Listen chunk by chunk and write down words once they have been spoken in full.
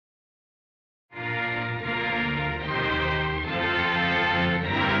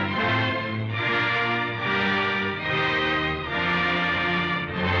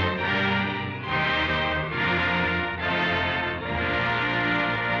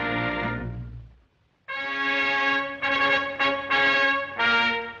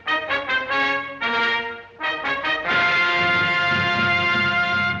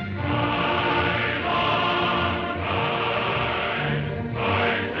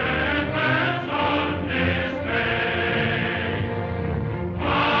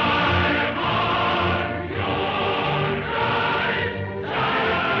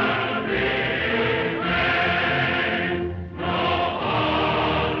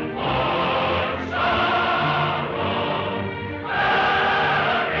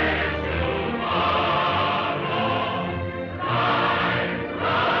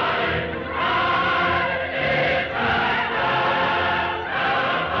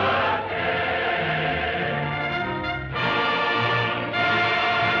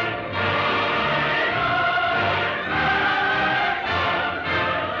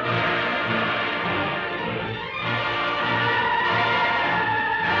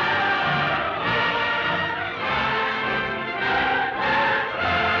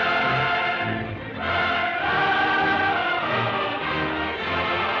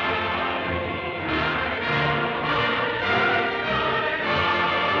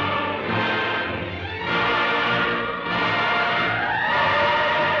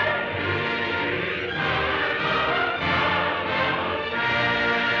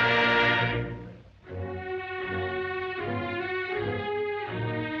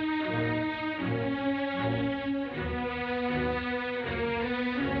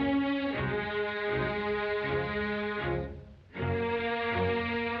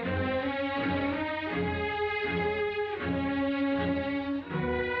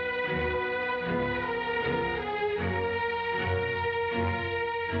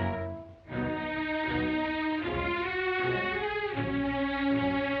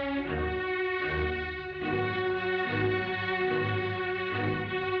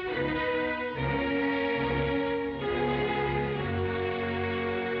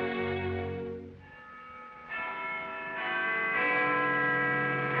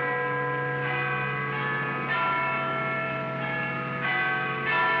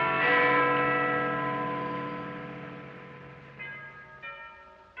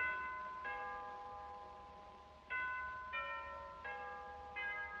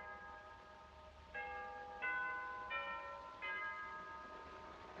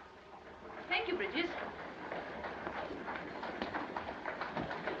you, Bridges.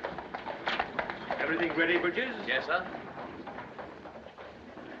 Everything ready, Bridges? Yes, sir.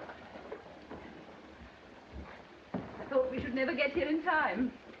 I thought we should never get here in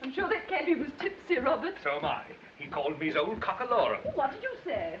time. I'm sure that cabby was tipsy, Robert. So am I. He called me his old cockalorum. What did you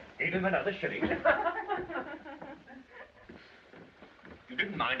say? Gave him another shilling. You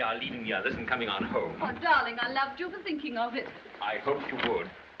didn't mind our leaving the others and coming on home. Oh, darling, I loved you for thinking of it. I hoped you would.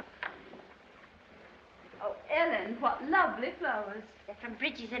 Oh, Ellen, what lovely flowers. They're from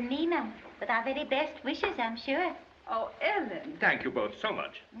Bridges and me, ma'am. With our very best wishes, I'm sure. Oh, Ellen. Thank you both so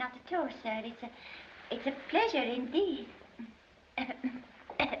much. Not at all, sir. It's a pleasure indeed.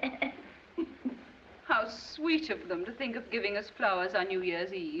 How sweet of them to think of giving us flowers on New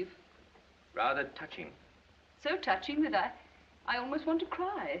Year's Eve. Rather touching. So touching that I almost want to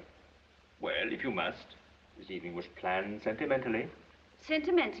cry. Well, if you must. This evening was planned sentimentally.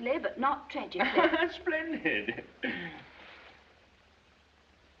 Sentimentally, but not tragically. Splendid.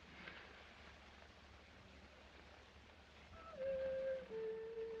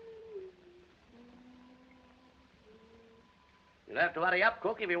 You'll have to hurry up,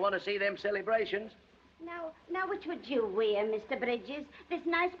 Cook, if you want to see them celebrations. Now, which would you wear, Mr. Bridges? This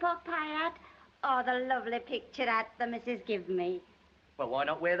nice pork pie hat or the lovely picture hat the missus give me? Well, why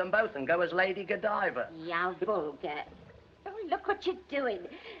not wear them both and go as Lady Godiva? Yeah, vulgar. Oh, look what you're doing.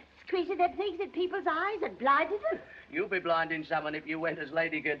 Squeezing them things in people's eyes and blinding them. You'd be blinding someone if you went as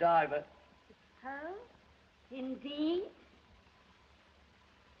Lady Godiva. Oh, indeed?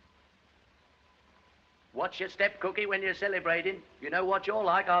 Watch your step, Cookie, when you're celebrating. You know what you're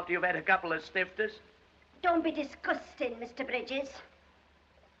like after you've had a couple of snifters. Don't be disgusting, Mr. Bridges.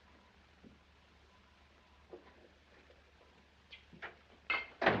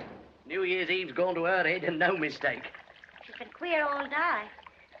 New Year's Eve's gone to her head, and no mistake. She's been queer all day.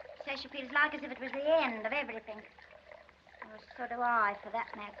 Says she feels like as if it was the end of everything. Oh, so do I, for that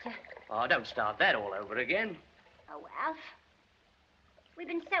matter. Oh, don't start that all over again. Oh, Alf. We've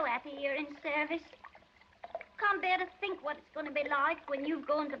been so happy here in service. Can't bear to think what it's going to be like when you've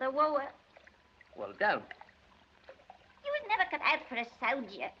gone to the war. Well, don't. You was never cut out for a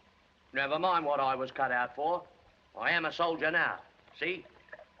soldier. Never mind what I was cut out for. I am a soldier now. See?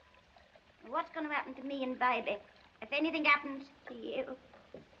 What's going to happen to me and baby if anything happens to you?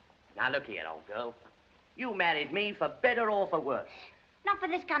 Now, look here, old girl. You married me for better or for worse. Not for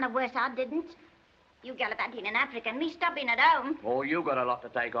this kind of worse, I didn't. You gallivanting in Africa and me stopping at home. Oh, you got a lot to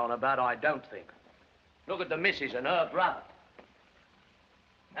take on about, I don't think. Look at the missus and her brother.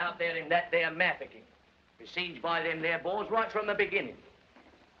 Out there in that there mafficking. Besieged by them there boys right from the beginning.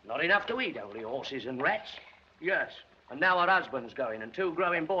 Not enough to eat, only horses and rats. Yes, and now her husband's going and 2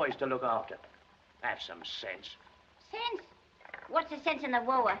 growing boys to look after. Have some sense. Sense? What's the sense in the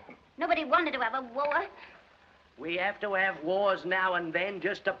war? Nobody wanted to have a war. We have to have wars now and then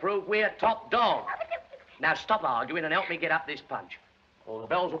just to prove we're top dog. Now stop arguing and help me get up this punch. Or the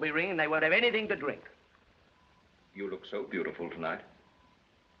bells will be ringing and they won't have anything to drink. You look so beautiful tonight.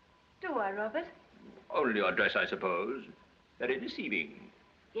 Do I, Robert? Only your dress, I suppose. Very deceiving.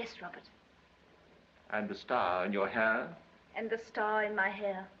 Yes, Robert. And the star in your hair. And the star in my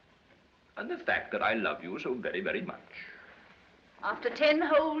hair. And the fact that I love you so very, very much. After 10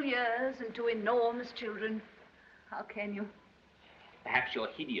 whole years and 2 enormous children, how can you? Perhaps you're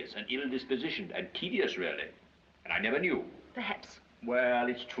hideous and ill-dispositioned and tedious, really. And I never knew. Perhaps. Well,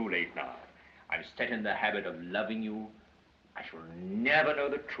 it's too late now. I'm set in the habit of loving you. I shall never know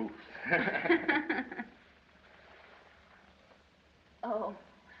the truth. Oh,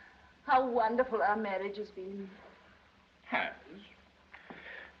 how wonderful our marriage has been. Has.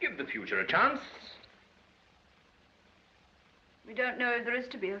 Give the future a chance. We don't know if there is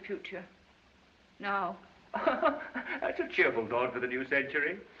to be a future. No. That's a cheerful thought for the new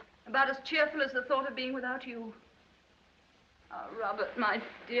century. About as cheerful as the thought of being without you. Oh, Robert, my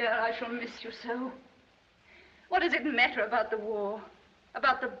dear, I shall miss you so. What does it matter about the war?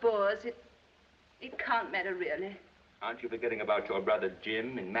 About the Boers? It can't matter, really. Aren't you forgetting about your brother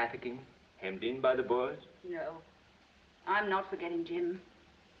Jim in Mafficking, hemmed in by the Boers? No, I'm not forgetting Jim.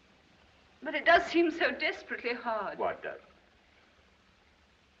 But it does seem so desperately hard. What does?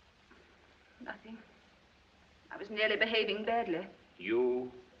 Nothing. I was nearly behaving badly.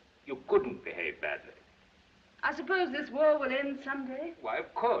 You couldn't behave badly. I suppose this war will end someday. Why,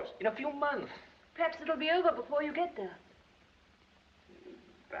 of course, in a few months. Perhaps it'll be over before you get there.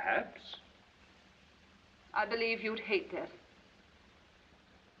 Perhaps. I believe you'd hate that.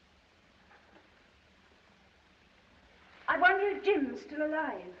 I wonder if Jim's still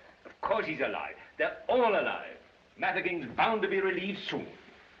alive. Of course he's alive. They're all alive. Mafficking's bound to be relieved soon.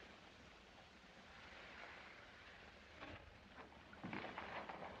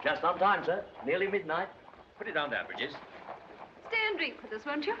 Just on time, sir. Nearly midnight. Put it down there, Bridges. Stay and drink with us,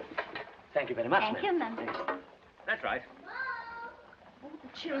 won't you? Thank you very much, Thank you, ma'am. That's right. Oh,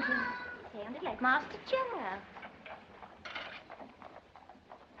 the children. Sounded like Master Joe.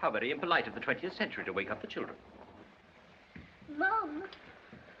 How very impolite of the 20th century to wake up the children. Mum.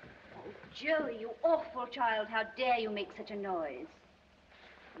 Oh, Joey, you awful child. How dare you make such a noise?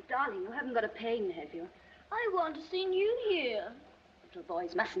 Oh, darling, you haven't got a pain, have you? I want to see you here. Little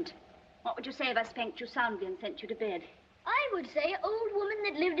boys mustn't. What would you say if I spanked you soundly and sent you to bed? I would say old woman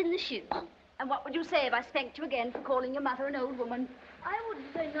that lived in the shoes. And what would you say if I spanked you again for calling your mother an old woman? I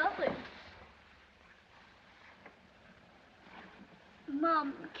wouldn't say nothing.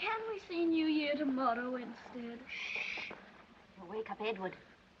 Mum, can we see New Year tomorrow instead? Shh. You'll wake up Edward.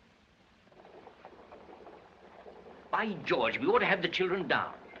 By George, we ought to have the children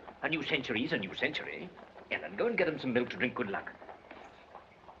down. A new century's a new century. Ellen, go and get them some milk to drink good luck.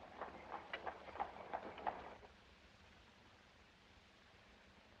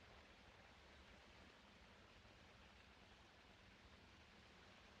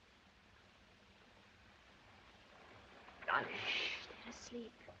 Darling. They're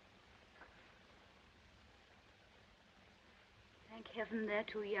asleep. Thank heaven they're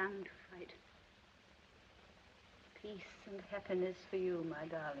too young to fight. Peace and happiness for you, my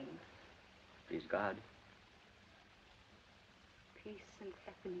darling. Please God. Peace and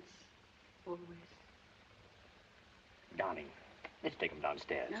happiness, always. Darling, let's take them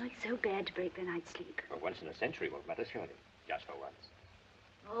downstairs. No, it's so bad to break their night's sleep. For once in a century won't matter, surely. Just for once.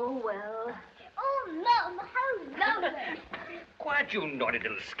 Oh, well. Oh, Mum, how lovely. Quiet, you naughty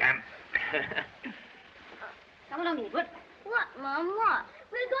little scamp. Come along, Edward. What, Mum, what?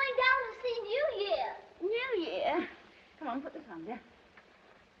 We're going down to see New Year. New Year. Come on, put this on there.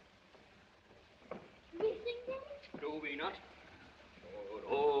 We sing Daddy? Do we not? Should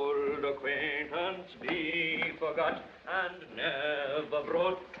old acquaintance be forgot and never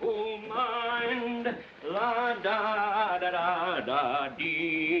brought to mind? La da da da da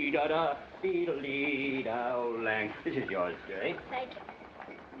dee da da dee dee da lang. This is yours, Jerry. Thank you.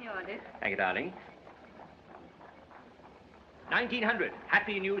 Here it is. Thank you, darling. 1900.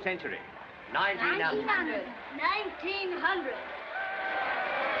 Happy New Century. 1900. 1900.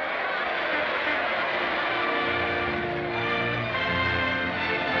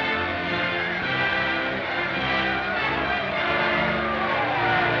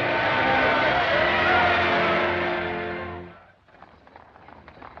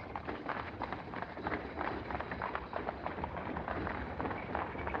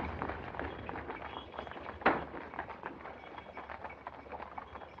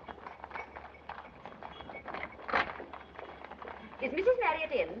 Is Mrs.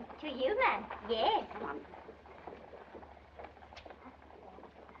 Marriott in? To you, ma'am. Yes. Come on.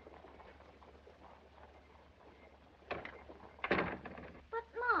 But,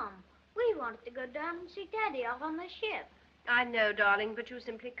 Mom, we wanted to go down and see Daddy out on the ship. I know, darling, but you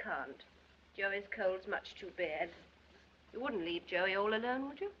simply can't. Joey's cold's much too bad. You wouldn't leave Joey all alone,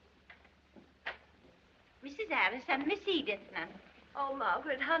 would you? Mrs. Harris and Miss Edith, ma'am. Oh,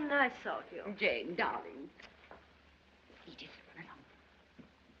 Margaret, how nice of you. Jane, darling. Edith, run along.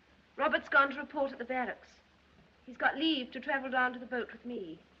 Robert's gone to report at the barracks. He's got leave to travel down to the boat with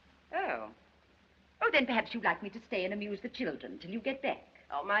me. Oh. Oh, then perhaps you'd like me to stay and amuse the children till you get back.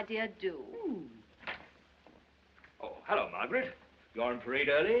 Oh, my dear, do. Oh, hello, Margaret. You're on parade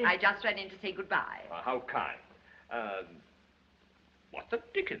early? I just ran in to say goodbye. How kind. What the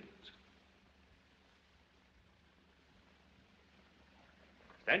dickens?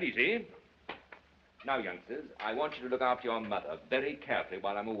 Stand easy. Now, youngsters, I want you to look after your mother very carefully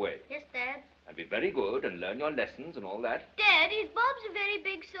while I'm away. Yes, Dad. And be very good and learn your lessons and all that. Dad, is Bob's a very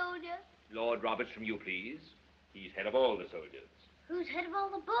big soldier? Lord Roberts from you, please. He's head of all the soldiers. Who's head of all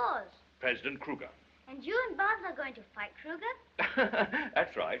the boys? President Kruger. And you and Bob are going to fight Kruger?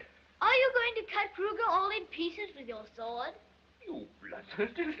 That's right. Are you going to cut Kruger all in pieces with your sword? You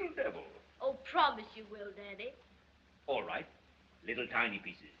bloodthirsty little devil. Oh, promise you will, Daddy. All right. Little tiny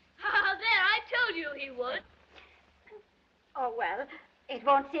pieces. There, I told you he would. Oh, well, it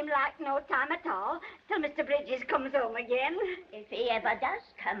won't seem like no time at all till Mr. Bridges comes home again. If he ever does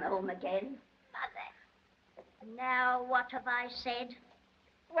come home again. Mother. Now, what have I said?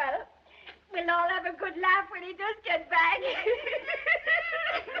 Well, we'll all have a good laugh when he does get back.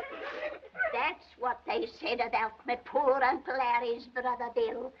 That's what they said about my poor Uncle Harry's brother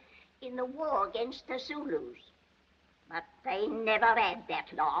Bill in the war against the Zulus. But they never had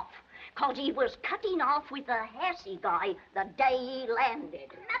that laugh, 'cause he was cutting off with the Hassy guy the day he landed.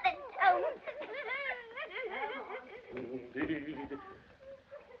 Mother, don't.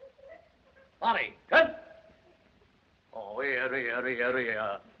 Ollie, good. Oh, here.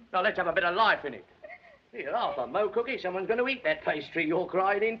 Now, let's have a bit of life in it. Here, half a mo cookie. Someone's going to eat that pastry you're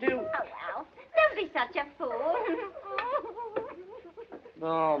crying into. Oh, well, don't be such a fool.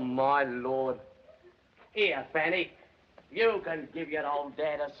 Oh, my Lord. Here, Fanny. You can give your old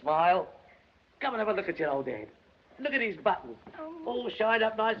dad a smile. Come and have a look at your old dad. Look at his buttons. All shined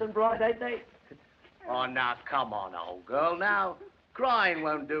up nice and bright, ain't they? Oh, now, come on, old girl, now. Crying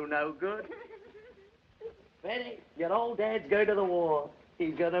won't do no good. Fanny, your old dad's going to the war.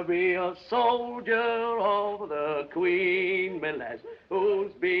 He's gonna be a soldier of the Queen, me lass.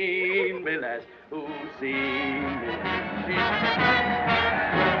 Who's been, me lass? Who's seen, me lass?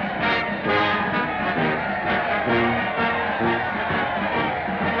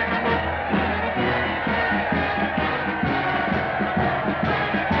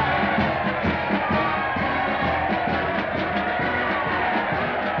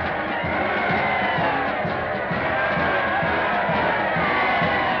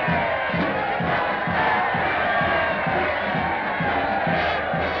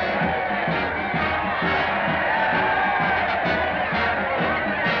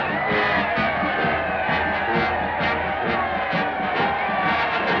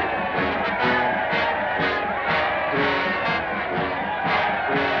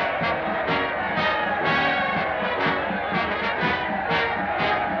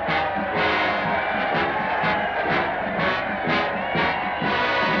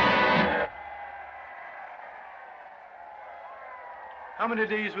 How many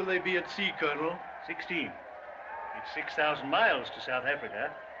days will they be at sea, Colonel? 16. It's 6,000 miles to South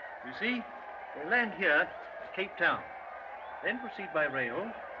Africa. You see, they land here at Cape Town, then proceed by rail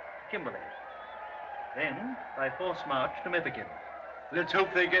to Kimberley, then by forced march to Mafeking. Let's hope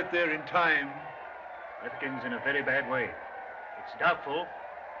they get there in time. Mafeking's in a very bad way. It's doubtful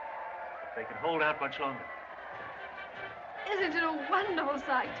if they can hold out much longer. Isn't it a wonderful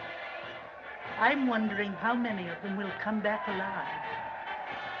sight? I'm wondering how many of them will come back alive.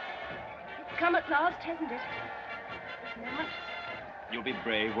 It's come at last, hasn't it? Now, You'll be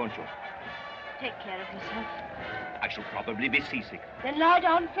brave, won't you? take care of yourself. I shall probably be seasick. Then lie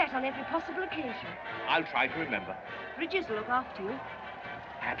down flat on every possible occasion. I'll try to remember. Bridges will look after you.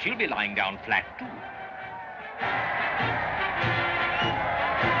 Perhaps she'll be lying down flat, too.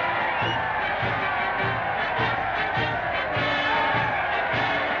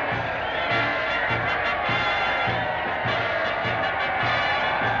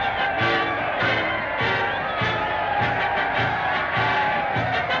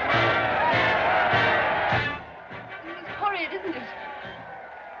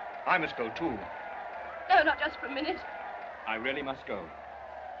 I must go, too. No, not just for a minute. I really must go.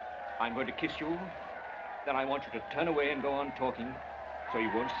 I'm going to kiss you, then I want you to turn away and go on talking so you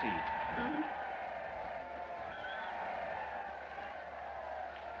won't see. Mm-hmm.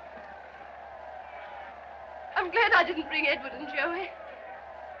 I'm glad I didn't bring Edward and Joey.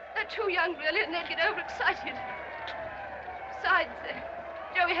 They're too young, really, and they'd get overexcited. Besides,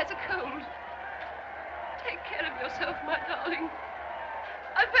 Joey has a cold. Take care of yourself, my darling.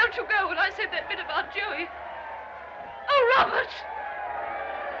 I felt you go when I said that bit about Joey. Oh, Robert!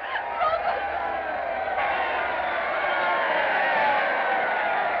 Robert!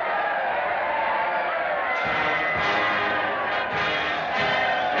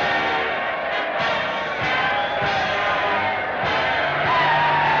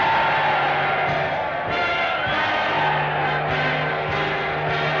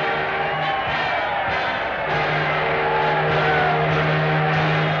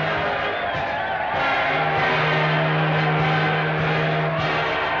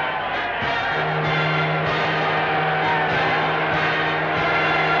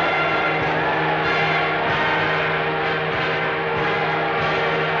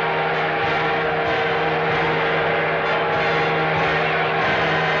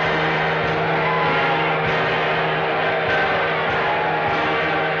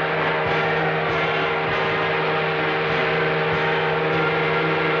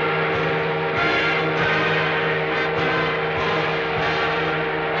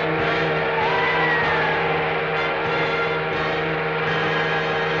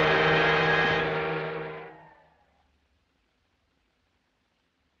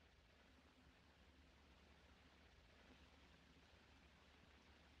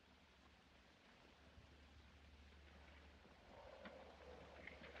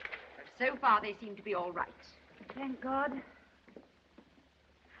 So far, they seem to be all right. Thank God.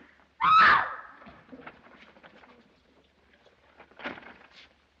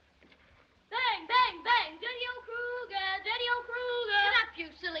 Bang, bang, bang! Dirty old Kruger! Dirty old Kruger! Shut up, you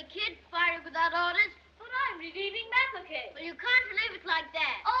silly kid. Firing with She's leaving Mafeking. Well, you can't leave it like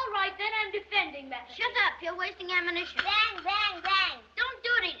that. All right, then I'm defending Mafeking. Shut up. You're wasting ammunition. Bang, bang, bang. Don't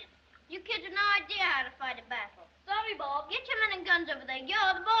do it, Edith. You kids have no idea how to fight a battle. Sorry, Bob. Get your men and guns over there.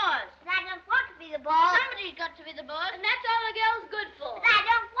 You're the boss. But I don't want to be the boss. Somebody's got to be the boss. And that's all a girl's good for. But I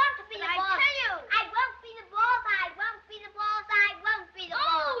don't want to be But the I boss. tell you. I won't be the boss. I won't be the boss. I won't be the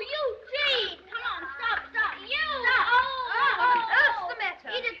boss. Oh, you cheat! Come on, stop. You. Stop. What on earth's the matter?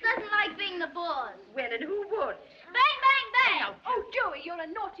 Edith doesn't like being the boss. Well, and who would? Bang, bang, bang! Oh, Joey, you're a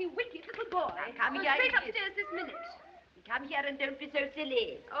naughty, wicked little boy. Come Go here, straight Edith. upstairs this minute. Come here and don't be so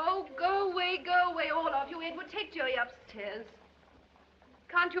silly. Oh, go away, all of you. Edward, take Joey upstairs.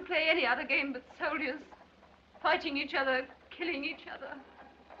 Can't you play any other game but soldiers? Fighting each other, killing each other.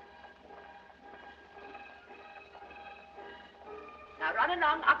 Now run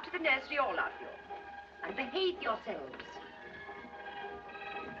along up to the nursery, all of you, and behave yourselves.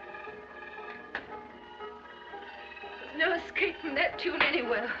 There's no escape from that tune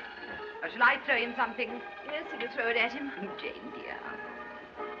anywhere. Or shall I throw him something? Yes, if you throw it at him. Jane, dear.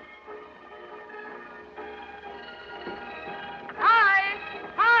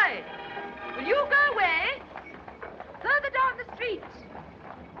 Hi! Will you go away? Further down the street.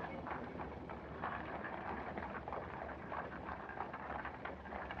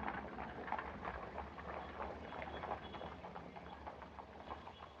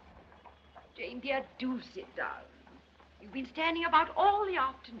 Jane, dear, do sit down. You've been standing about all the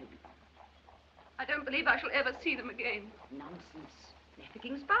afternoon. I don't believe I shall ever see them again. Nonsense.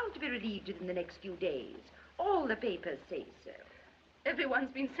 Mafeking's bound to be relieved within the next few days. All the papers say so.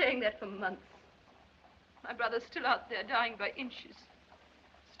 Everyone's been saying that for months. My brother's still out there dying by inches.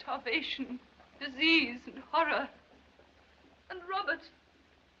 Starvation, disease, and horror. And Robert.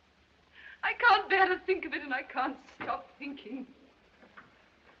 I can't bear to think of it, and I can't stop thinking.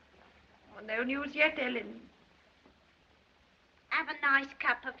 Oh, no news yet, Ellen. Have a nice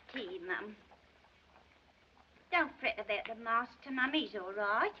cup of tea, Mum. Don't fret about the master, Mum. He's all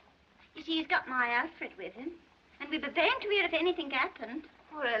right. You see, he's got my Alfred with him. And we were bound to hear if anything happened.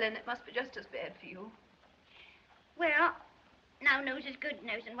 Poor Ellen, it must be just as bad for you. Well, no news is good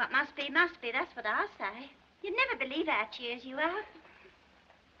news, and what must be, that's what I say. You'd never believe how cheers you are.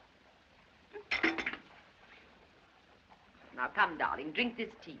 Now, come, darling, drink this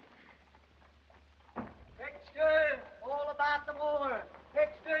tea. Extra, all about the war.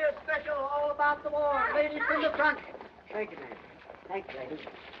 Extra special, all about the war. Ladies from the front. Thank you, ma'am. Thank you, ladies.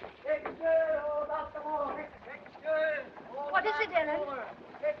 Extra, all about the war. Extra, all What is about it, the Ellen? war.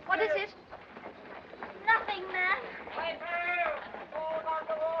 What is it? Nothing, Mum. Extra, all about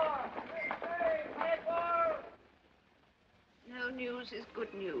the war. Extra, No news is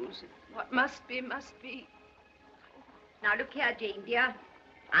good news. What must be, must be. Now, look here, Jane, dear.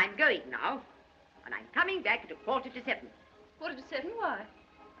 I'm going now, and I'm coming back at 7:15. 7:45, why?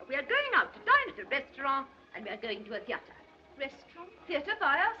 We are going out to dine at a restaurant, and we are going to a theatre. Restaurant, theatre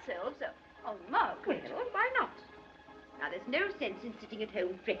by ourselves. Oh, Margaret. Well, why not? Now, there's no sense in sitting at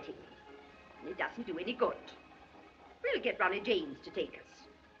home fretting. And it doesn't do any good. We'll get Ronnie James to take us.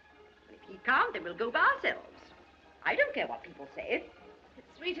 And if he can't, then we'll go by ourselves. I don't care what people say.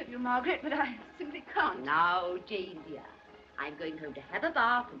 It's sweet of you, Margaret, but I simply can't. Now, Jane, dear, I'm going home to have a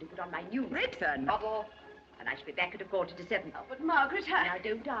bath and to put on my new Redfern novel. And I shall be back at 7:15. Oh, but Margaret, Now,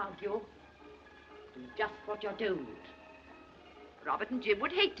 don't argue. Do just what you're told. Robert and Jim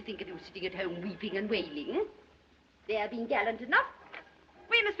would hate to think of you sitting at home weeping and wailing. They're being gallant enough.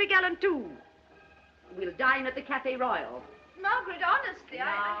 We must be gallant, too. We'll dine at the Café Royal. Margaret, honestly,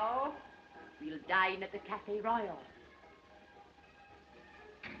 Now, we'll dine at the Café Royal.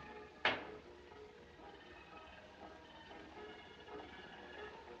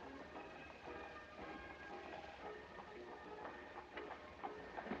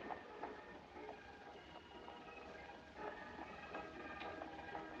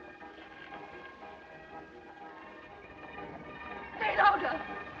 Play louder!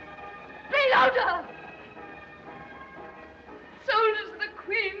 Play louder! Soldiers of the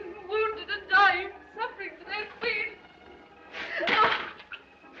Queen, wounded and dying, suffering for their Queen.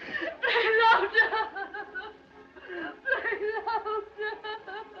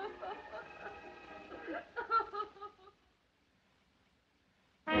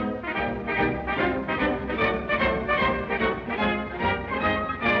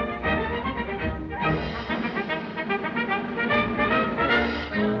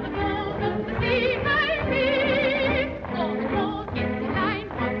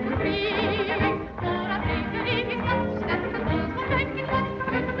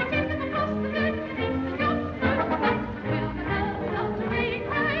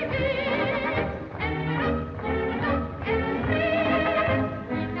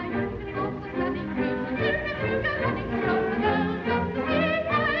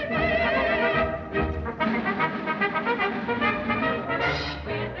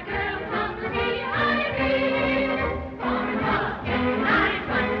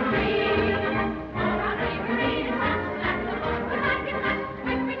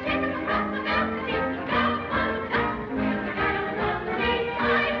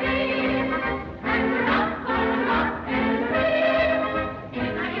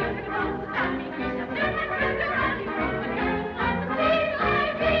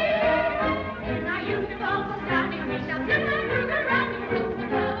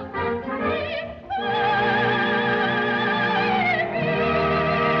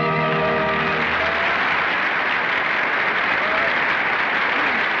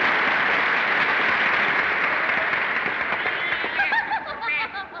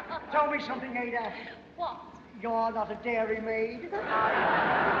 Dash. What? You're not a dairymaid.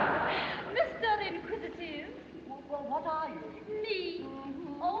 Mr. Inquisitive. Well, what are you? Me.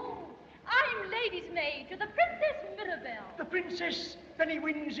 Oh, I'm lady's maid to the Princess Mirabelle. The princess. Then he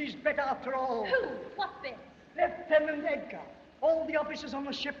wins his bet after all. Who? What bet? Lieutenant Edgar. All the officers on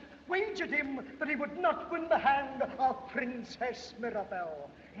the ship wagered him that he would not win the hand of Princess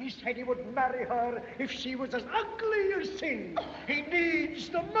Mirabelle. He said he would marry her if she was as ugly as sin. He needs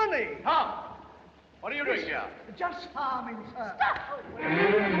the money. Tom, what are you doing here? Just farming, sir.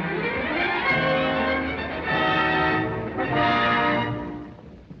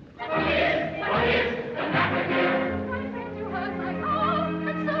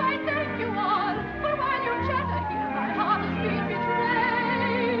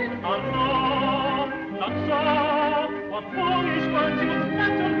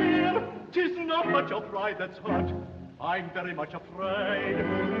 Tis not much your pride that's hurt. I'm very much afraid.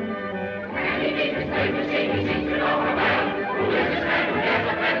 And it is the same secret of a man who is the man who has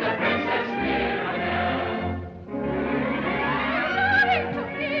a friend, the Princess Mirabelle. Lying to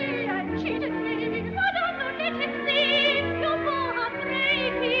me and cheated me, but don't let him see your more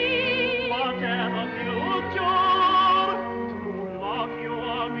heartbreaking. Whatever future, true love you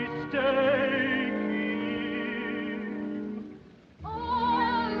are mistaken.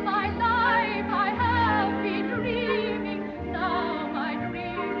 All my life I have been dreaming, now my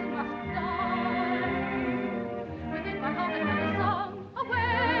dreams must die. Within my heart I have a song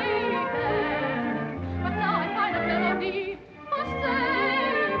away there, but now I find a melody must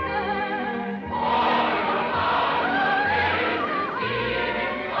save them. All your love is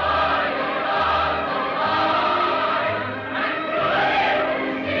deceiving, all your love a lie, and cruel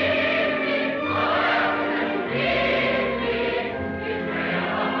deceiving, cruel and leaving,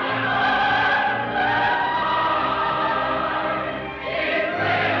 betrayal of my heart,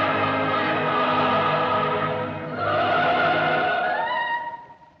 betrayal of my heart.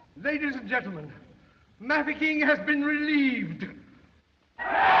 Ladies and gentlemen, Mafeking has been relieved.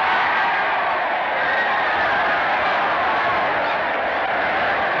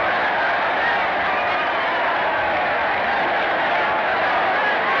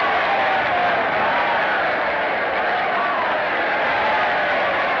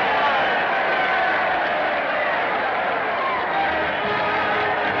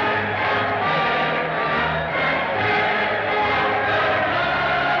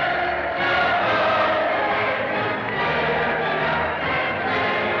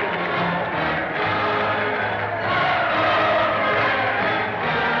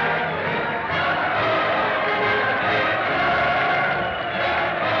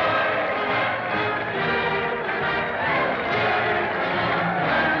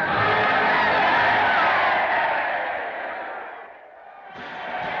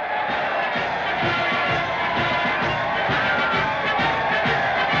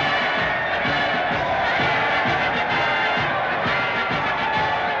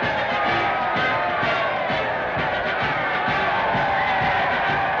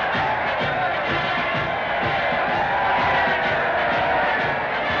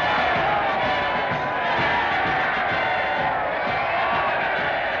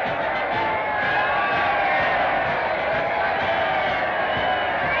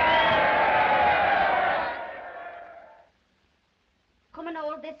 Come and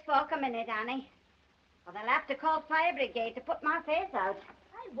hold this fork a minute, Annie. Or they'll have to call fire brigade to put my face out.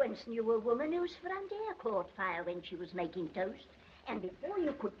 I once knew a woman whose front hair caught fire when she was making toast. And before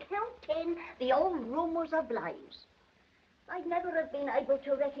you could count 10, the old room was ablaze. I'd never have been able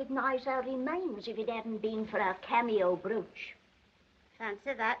to recognize our remains if it hadn't been for our cameo brooch.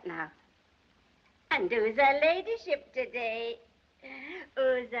 Fancy that now. And who's her ladyship today?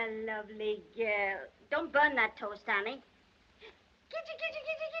 Who's a lovely girl. Don't burn that toast, Annie. Kitty, kitty,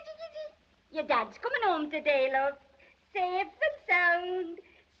 kitty, kitty, kitty. Your dad's coming home today, love. Safe and sound.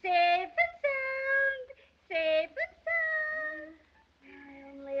 Safe and sound. Safe and sound. I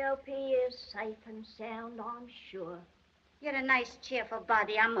only hope he is safe and sound, I'm sure. You're a nice, cheerful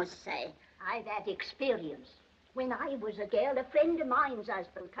body, I must say. I've had experience. When I was a girl, a friend of mine's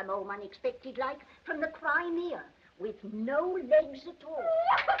husband come home unexpected like from the Crimea with no legs at all.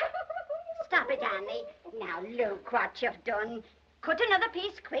 Stop it, Annie. Now, look what you've done. Cut another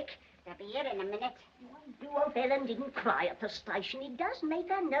piece quick. They'll be here in a minute. I do hope Ellen didn't cry at the station. It does make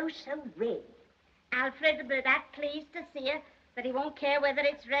her nose so red. Alfred will be that pleased to see her that he won't care whether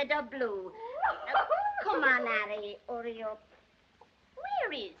it's red or blue. Now, come on, Harry. Hurry up.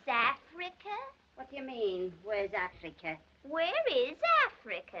 Where is Africa? What do you mean, where's Africa? Where is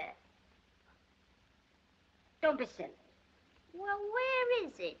Africa? Don't be silly. Well, where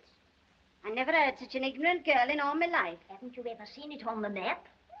is it? I never heard such an ignorant girl in all my life. Haven't you ever seen it on the map?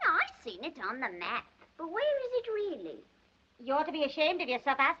 No, I've seen it on the map. But where is it really? You ought to be ashamed of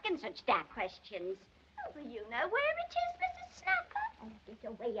yourself asking such daft questions. Oh, well, you know where it is, Mrs. Snapper. Oh, get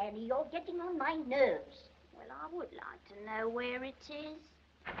away, Annie. You're getting on my nerves. Well, I would like to know where it is.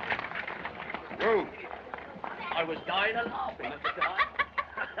 Whoa. I was dying of laughing at the time.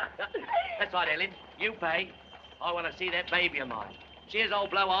 That's right, Ellen. You pay. I want to see that baby of mine. Cheers,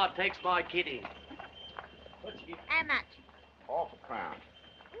 old blowhard takes my kitty. How much? £1/4.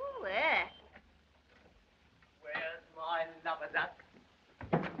 Ooh, Where's my lover duck?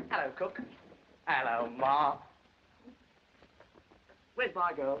 Hello, cook. Hello, Ma. Where's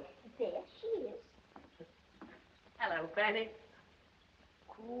my girl? There she is. Hello, Fanny.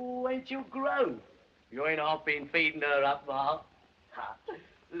 Oh, ain't you grown? You ain't half been feeding her up, Ma. Ha,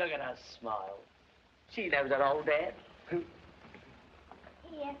 look at her smile. She knows her old dad.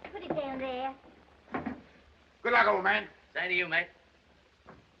 Here, put it down there. Good luck, old man. Say to you, mate.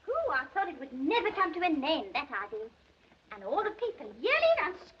 Ooh, I thought it would never come to an end, that I did. And all the people yelling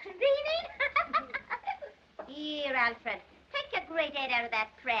and screaming. Here, Alfred, take your great head out of that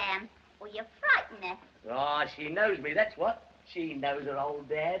pram, or you frighten her. Oh, she knows me, that's what. She knows her old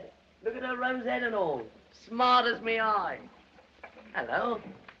dad. Look at her rose head and all. Smart as me eye. Hello.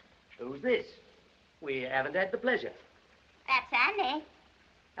 Who's this? We haven't had the pleasure. That's Annie.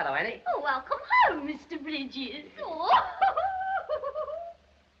 Hello, Annie. Oh, welcome home, Mr. Bridges. Oh.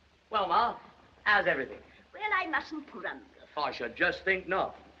 Well, Ma, how's everything? Well, I mustn't grumble. I should just think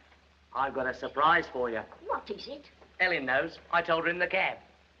not. I've got a surprise for you. What is it? Ellen knows. I told her in the cab.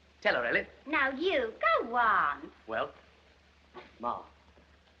 Tell her, Ellen. Now you, go on. Well, Ma,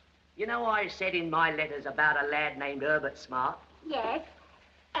 you know I said in my letters about a lad named Herbert Smart? Yes.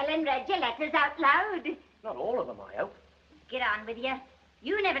 Ellen read your letters out loud. Not all of them, I hope. Get on with you.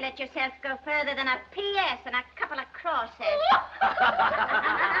 You never let yourself go further than a P.S. and a couple of crosses.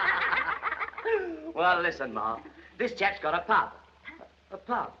 Well, listen, Ma. This chap's got a pub. A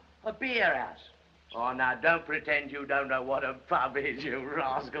pub. A beer house. Oh, now, don't pretend you don't know what a pub is, you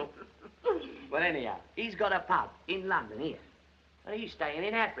rascal. Well, anyhow, he's got a pub in London here. And he's staying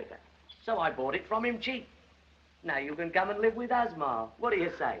in Africa. So I bought it from him cheap. Now you can come and live with us, Ma. What do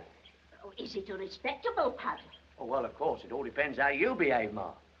you say? Oh, is it a respectable pub? Oh, well, of course, it all depends how you behave,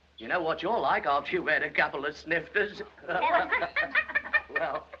 Ma. You know what you're like after you've had a couple of snifters.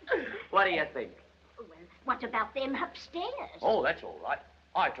 Well, what do you think? Well, what about them upstairs? Oh, that's all right.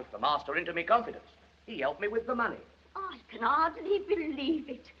 I took the master into me confidence. He helped me with the money. I can hardly believe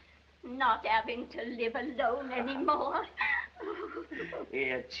it. Not having to live alone anymore.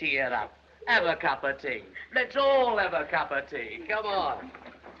 Here, cheer up. Have a cup of tea. Let's all have a cup of tea. Come on.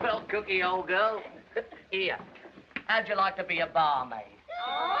 Well, Cookie, old girl. Here. How'd you like to be a barmaid?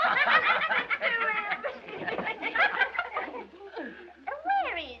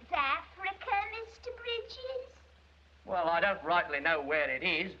 Where is Africa, Mr. Bridges? Well, I don't rightly know where it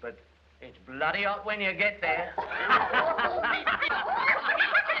is, but it's bloody hot when you get there.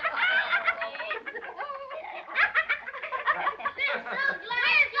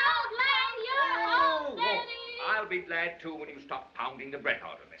 I'll be glad, too, when you stop pounding the breath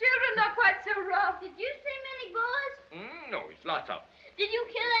out of me. Children, not quite so rough. Did you see many boars? No, it's lots of them. Did you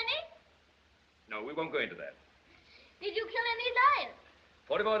kill any? No, we won't go into that. Did you kill any lions?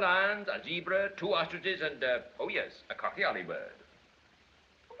 44 lions, a zebra, 2 ostriches, and, oh yes, a cocky bird.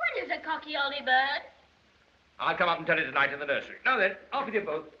 What is a cocky-olly bird? I'll come up and tell you tonight in the nursery. Now then, off with you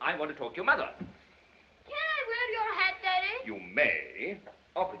both. I want to talk to your mother. Can I wear your hat, Daddy? You may.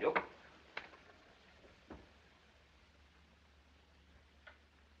 Off with you.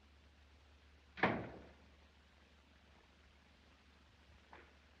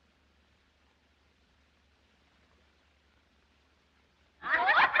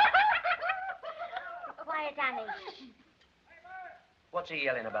 Quiet, Annie. What's he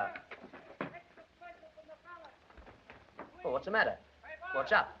yelling about? Oh, what's the matter?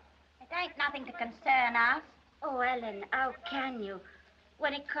 What's up? It ain't nothing to concern us. Oh, Ellen, how can you?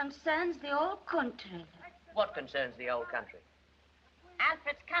 When it concerns the whole country. What concerns the old country?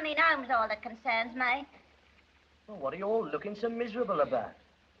 Alfred's coming home's all that concerns me. Well, what are you all looking so miserable about?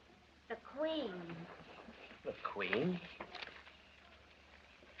 The Queen. The Queen?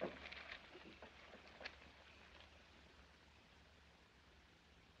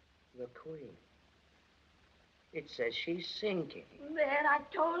 The Queen. It says she's sinking. There, I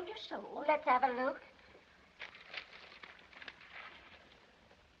told you so. Let's have a look.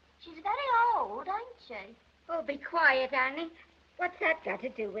 She's very old, ain't she? Oh, be quiet, Annie. What's that got to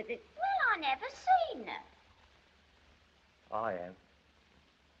do with it? Well, I never seen her. I am.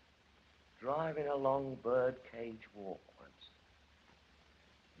 driving along Birdcage Walk once,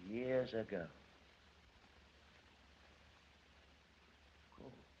 years ago.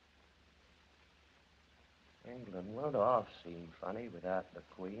 England won't half seem funny without the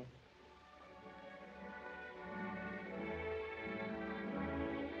Queen.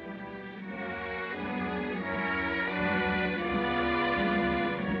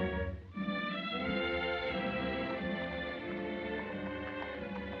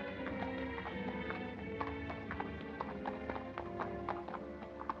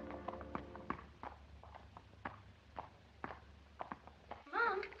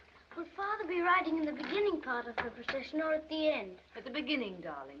 Will Father be riding in the beginning part of the procession or at the end? At the beginning,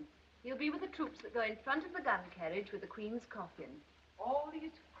 darling. He'll be with the troops that go in front of the gun carriage with the Queen's coffin. All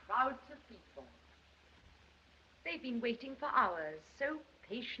these crowds of people. They've been waiting for hours, so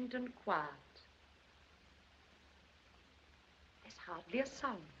patient and quiet. There's hardly a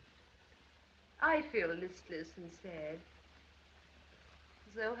sound. I feel listless and sad,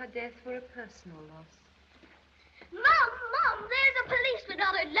 as though her death were a personal loss. Mom, there's a policeman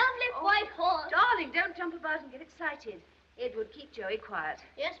on a lovely white horse. Darling, don't jump about and get excited. Edward, keep Joey quiet.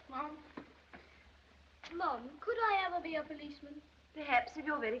 Yes, Mom. Mom, could I ever be a policeman? Perhaps, if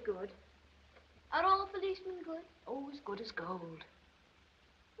you're very good. Are all policemen good? Oh, as good as gold.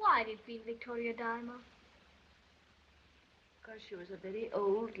 Why did Queen Victoria die, Mom? Because she was a very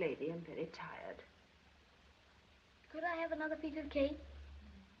old lady and very tired. Could I have another piece of cake?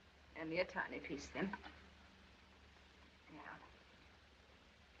 Only a tiny piece, then. Yeah.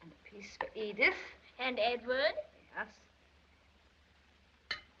 And a piece for Edith. And Edward? Yes.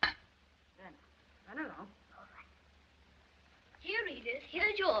 Then, run along. All right. Here, Edith,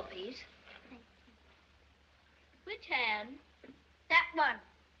 here's your piece. Which hand? That one.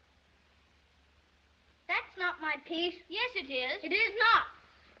 That's not my piece. Yes, it is. It is not.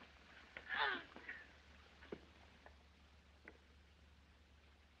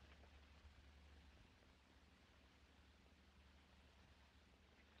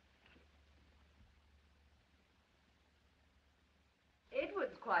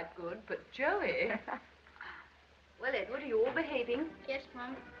 Edward's quite good, but Joey... Well, Edward, are you all behaving? Yes,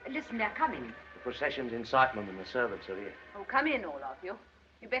 Mom. Listen, they're coming. The procession's in Sydenham and the servants are here. Oh, come in, all of you.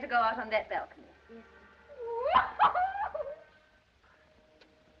 You better go out on that balcony.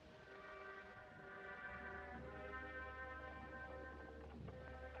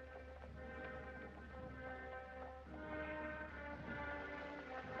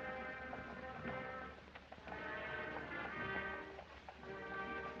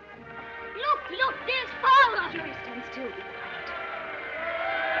 Look, there's Father. Joey, stand still. Be quiet.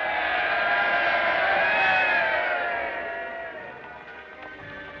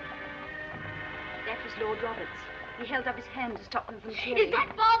 That was Lord Roberts. He held up his hand to stop them from cheering. Is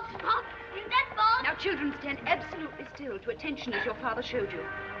that Bob's pop? Is that Bob? Now, children, stand absolutely still to attention as your father showed you.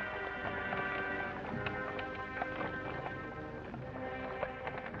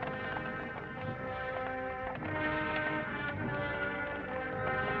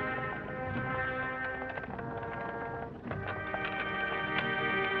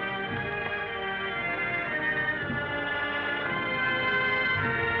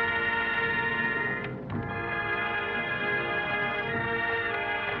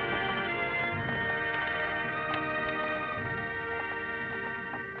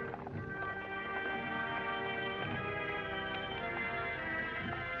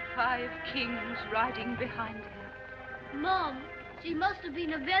 Five kings riding behind her. Mom, she must have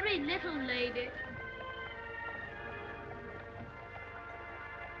been a very little lady.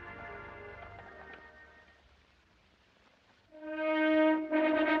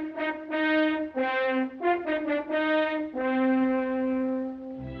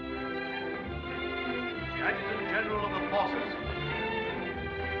 The Adjutant General of the Forces.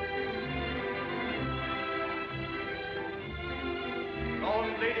 Lord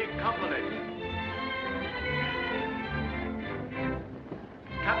and Lady Cumberland.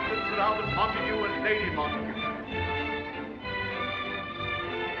 Captain Sir Albert Montague and Lady Montague.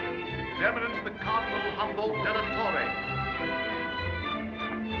 His Eminence the Cardinal Humboldt della Torre.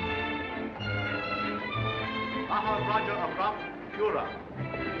 Maharaja of Ramapura.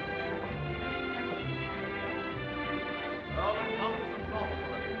 Earl and Countess of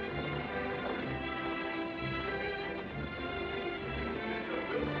Northumberland. Mr.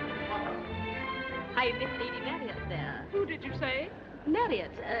 Wilson Potter. I met Lady Marriott there. Who did you say?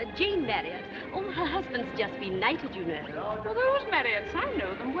 Marriott, Jane Marriott. Oh, her husband's just been knighted, you know. Well, those Marriotts, I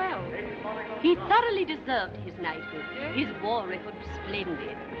know them well. He thoroughly deserved his knighthood. His war record was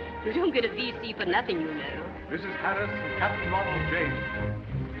splendid. You don't get a VC for nothing, you know. Mrs. Harris and Captain Ronald James.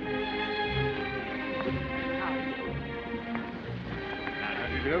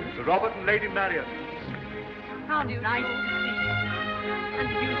 Silvio. Sir Robert and Lady Marion. How do you nice to see you? And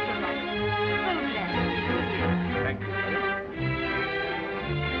you, Sir Robert. So glad. Thank you, madam.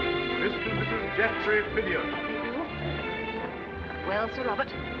 Mr. and Mrs. Geoffrey Phineas. Well, Sir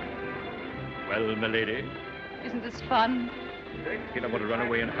Robert, Well, my lady, isn't this fun? you don't want to run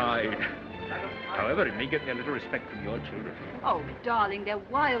away and hide. However, it may get me a little respect from your children. Oh, darling, they're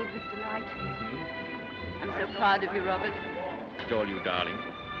wild with delight. I'm so proud of you, Robert. It's all you, darling.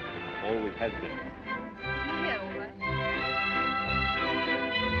 Always has been. Yeah, all right.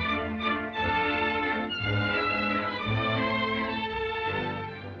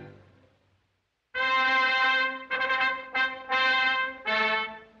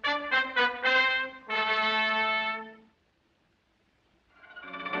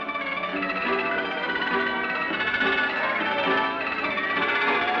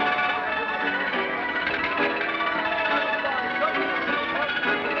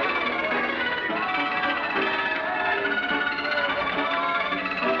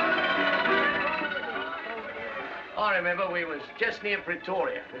 I remember we was just near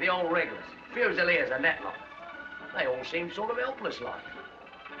Pretoria with the old regulars, Fusiliers and that lot. They all seemed sort of helpless like.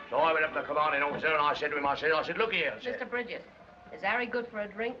 So I went up to the commanding officer and I said to him, I said, look here, I said. Mr. Bridges, is Harry good for a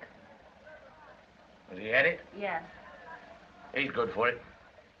drink? Has he had it? Yes. He's good for it.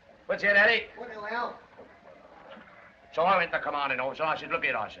 What's it, Harry? Well, So I went to the commanding officer and I said, look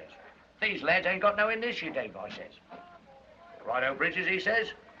here, I says. These lads ain't got no initiative, I says. Righto, Bridges, he says.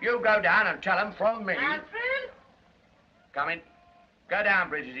 You go down and tell them from me. Alfred? Come in. Go down,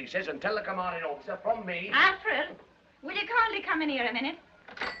 Bridges, he says, and tell the commanding officer from me. Alfred, will you kindly come in here a minute?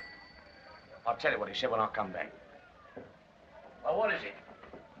 I'll tell you what he said when I come back. Well, what is it?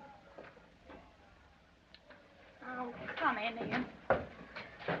 Oh, come in, Ian.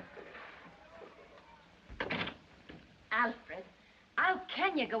 Alfred, how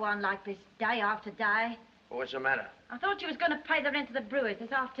can you go on like this day after day? What's the matter? I thought you was going to pay the rent of the brewers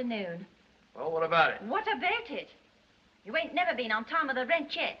this afternoon. Well, what about it? What about it? You ain't never been on time with the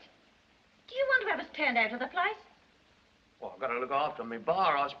rent yet. Do you want to have us turned out of the place? Well, I've got to look after my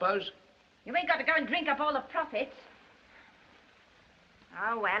bar, I suppose. You ain't got to go and drink up all the profits.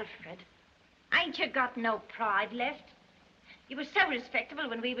 Oh, Alfred, ain't you got no pride left? You were so respectable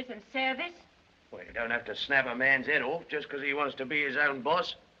when we was in service. Well, you don't have to snap a man's head off just because he wants to be his own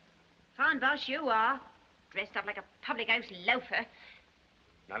boss. Fine boss you are. Dressed up like a public house loafer.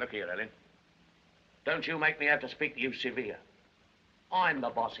 Now, look here, Ellen. Don't you make me have to speak to you severe. I'm the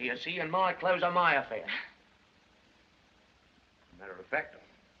boss here, see, and my clothes are my affair. Matter of fact, I'm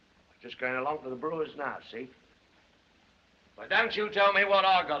just going along to the brewers now, see? But don't you tell me what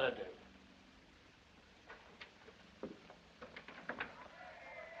I gotta do.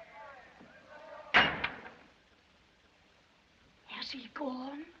 Has he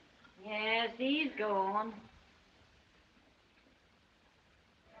gone? Yes, he's gone.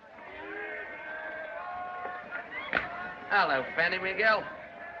 Hello, Fanny Miguel.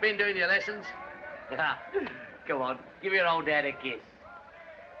 Been doing your lessons? Come on, give your old dad a kiss.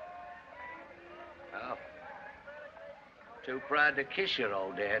 Oh. Too proud to kiss your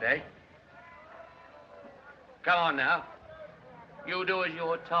old dad, eh? Come on now. You do as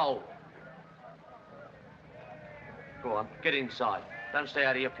you're told. Go on, get inside. Don't stay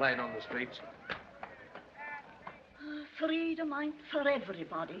out here playing on the streets. Freedom ain't for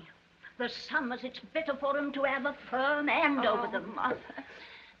everybody. There's some as it's better for 'em to have a firm hand over them. Mother.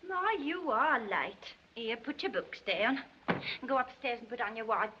 My, you are late. Here, put your books down. And go upstairs and put on your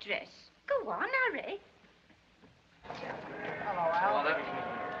white dress. Go on, hurry. Hello, Al. Hello.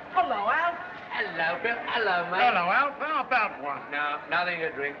 Hello, Al. Hello, Bill. Hello, mate. Hello, Alf. How about one? No, nothing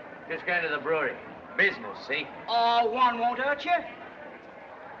to drink. Just going to the brewery. Business, see? Oh, one won't hurt you.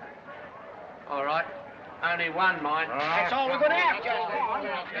 All right. Only one, mind. That's all we're going to have, just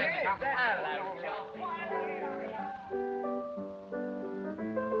one.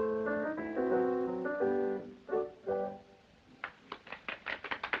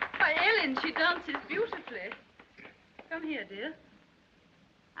 Why, Ellen, she dances beautifully. Come here, dear.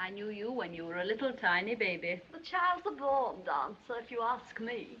 I knew you when you were a little tiny baby. The child's a born dancer, if you ask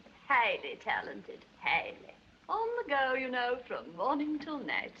me. Highly talented, highly. On the go, you know, from morning till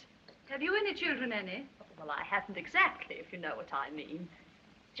night. Have you any children, Annie? Well, I haven't exactly, if you know what I mean.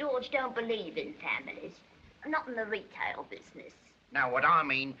 George don't believe in families. Not in the retail business. Now, what I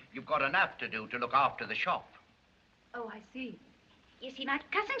mean, you've got enough to do to look after the shop. Oh, I see. You see, my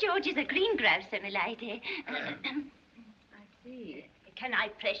cousin George is a greengrocer, my lady. I see. Can I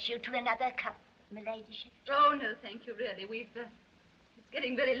press you to another cup, my ladyship? Oh, no, thank you, really. It's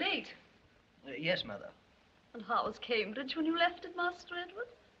getting very late. Yes, Mother. And how was Cambridge when you left it, Master Edward?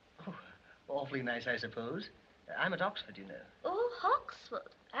 Oh, awfully nice, I suppose. I'm at Oxford, you know. Oh, Oxford.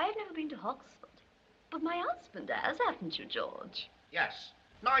 I've never been to Oxford. But my husband has, haven't you, George? Yes.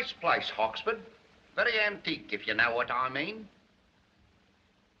 Nice place, Oxford. Very antique, if you know what I mean.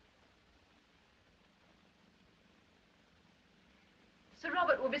 Sir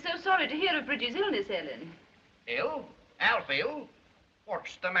Robert will be so sorry to hear of Bridget's illness, Ellen. Ill? Alf ill?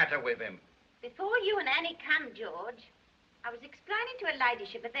 What's the matter with him? Before you and Annie come, George, I was explaining to her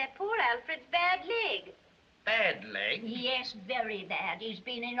ladyship of their poor Alfred's bad leg. Bad leg? Yes, very bad. He's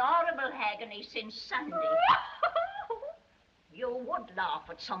been in horrible agony since Sunday. You would laugh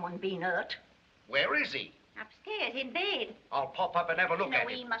at someone being hurt. Where is he? Upstairs, in bed. I'll pop up and have a look at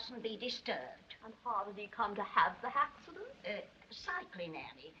No, he him. mustn't be disturbed. And how did he come to have the accident? Cycling,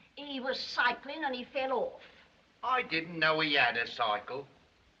 Annie. He was cycling and he fell off. I didn't know he had a cycle.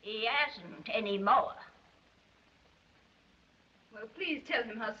 He hasn't anymore. Well, please tell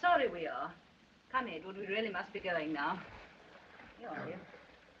him how sorry we are. Come, Edward, we really must be going now. Here are you.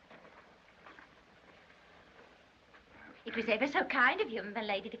 It was ever so kind of you, my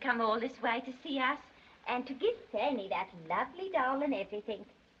lady, to come all this way to see us. And to give Fanny that lovely doll and everything.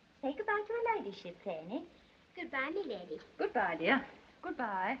 Say goodbye to her ladyship, Fanny. Goodbye, me lady. Goodbye, dear.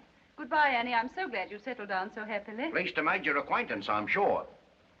 Goodbye. Goodbye, Annie. I'm so glad you settled down so happily. Pleased to make your acquaintance, I'm sure.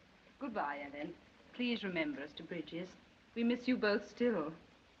 Goodbye, Ellen. Please remember us to Bridges. We miss you both still.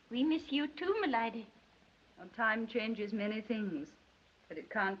 We miss you too, my lady. Well, time changes many things, but it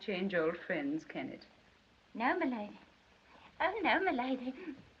can't change old friends, can it? No, my lady. Oh, no, my lady.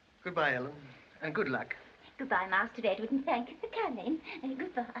 Goodbye, Ellen, and good luck. Goodbye, Master Edward, and thank you for coming.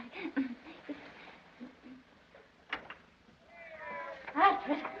 Goodbye.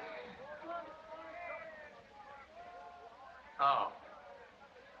 Alfred. Oh.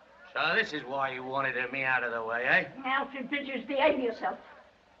 So this is why you wanted me out of the way, eh? Alfred Bridges, behave yourself.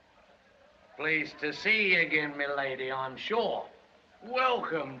 Pleased to see you again, my lady, I'm sure.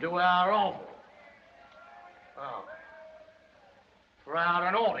 Welcome to our oval. Oh. Proud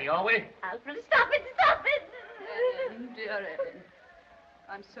and haughty, are we? Alfred, stop it, stop it! Ellen, dear Ellen,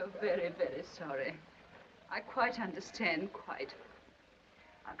 I'm so very, very sorry. I quite understand, quite.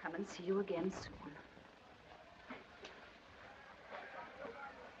 I'll come and see you again soon.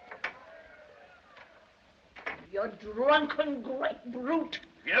 You drunken great brute.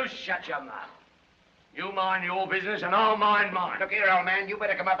 You shut your mouth. You mind your business and I'll mind mine. Look here, old man, you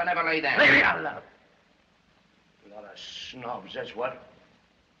better come up and have a lay down. Leave me alone. Lot of snobs, that's what.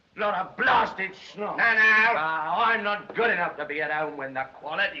 Lot of blasted snobs. No, no. I'm not good enough to be at home when the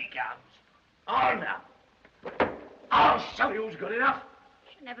quality comes. Oh, no. I'll show you who's good enough.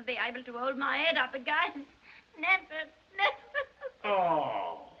 She'll never be able to hold my head up again. Never, never.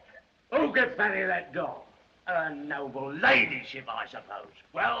 Oh. Who could fancy that doll? A noble ladyship, I suppose.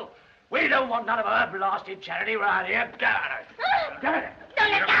 Well, we don't want none of her blasted charity right here. Get out of it. Get out of it. No,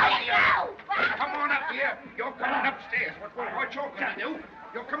 let go. Come on up here. You're coming upstairs. What you're going to do?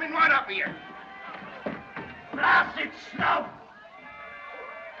 You're coming right up here. Blasted snub!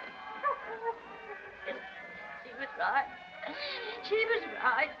 She was right. She was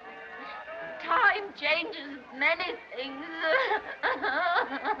right. Time changes many things.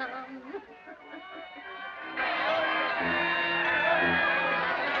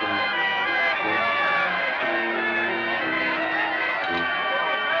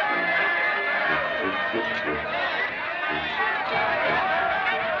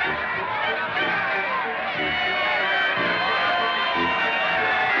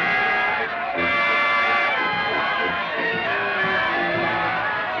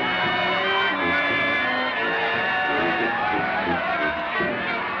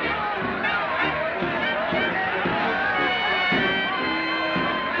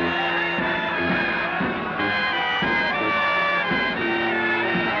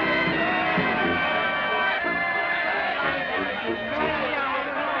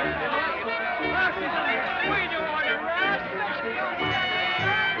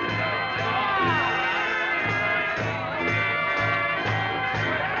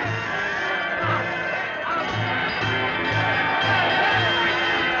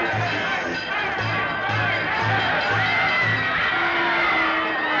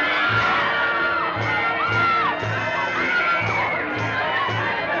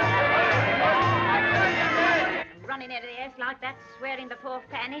 Like that, swearing before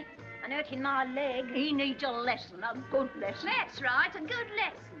Fanny and hurting my leg. He needs a lesson, a good lesson. That's right, a good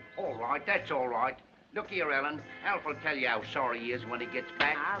lesson. All right, that's all right. Look here, Ellen. Alf will tell you how sorry he is when he gets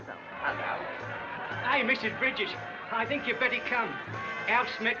back. I'll go. Hey, Mrs. Bridges, I think you'd better come.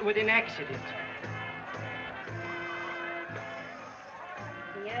 Alf's met with an accident.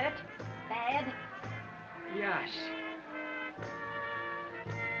 Yes.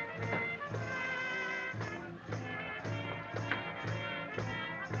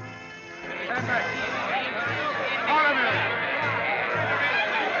 Stand back. All of you.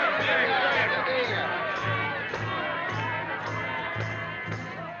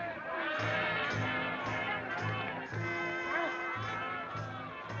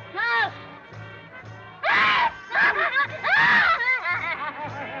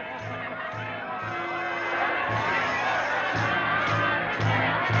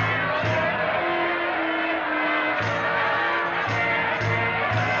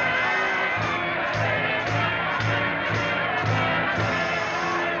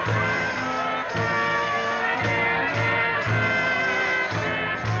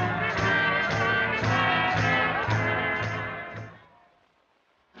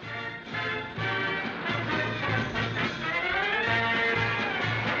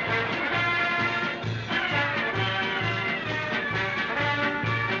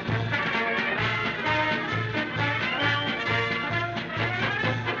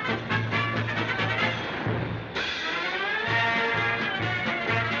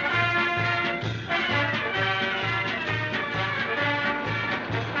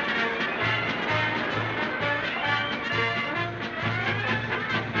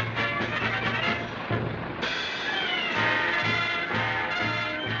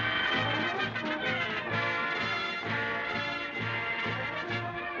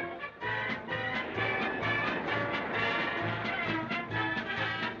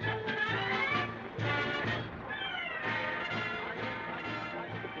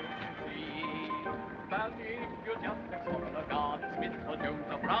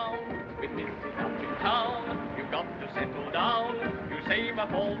 You've got to settle down. You save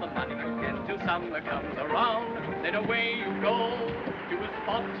up all the money you get till summer comes around. Then away you go to a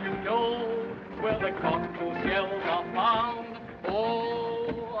spot you know where the cockle shells are found.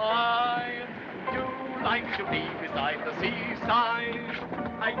 Oh, I do like to be beside the seaside.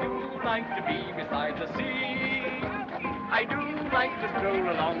 I do like to be beside the sea. I do like to stroll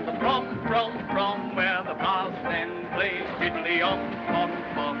along the from where the brass band plays fiddly-om.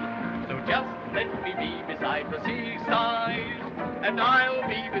 So just let me be beside the seaside, and I'll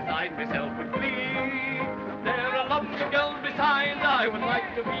be beside myself with glee. There are lots of girls beside, I would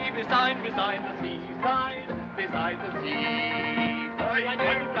like to be beside the seaside, beside the sea. I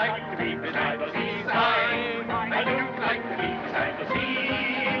do like to be beside the seaside, I do like to be beside the sea.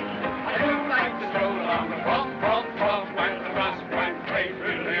 I do like to stroll along the from when the brass band plays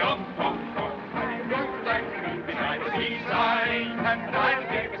fiddly-om. I do like to be beside the seaside, and I'll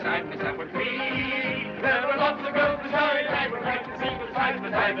be beside myself with glee. There are lots of girls beside, I would like to see beside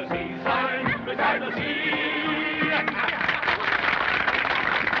the seaside, beside the sea.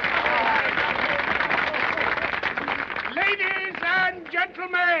 Ladies and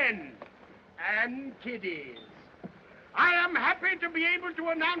gentlemen, and kiddies, I am happy to be able to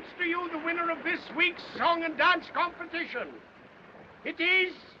announce to you the winner of this week's song and dance competition. It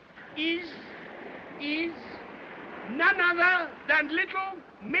is none other than little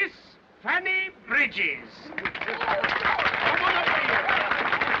Miss Fanny Bridges. Come on up here.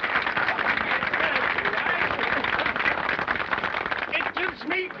 It gives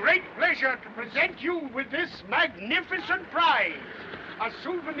me great pleasure to present you with this magnificent prize, a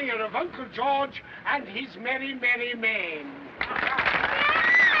souvenir of Uncle George and his merry, merry men. And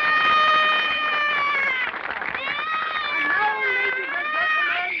now, ladies and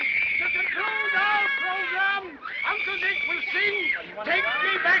gentlemen, to conclude our program, Uncle Dick will sing Take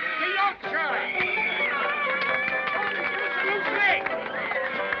Me Back to Yorkshire.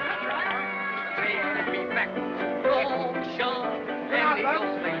 Take me back to Yorkshire, any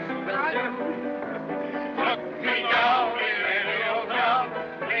old place will do. Took me down in any old town,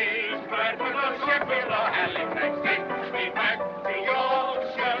 please fly for the ship with the Halifax. Take me back to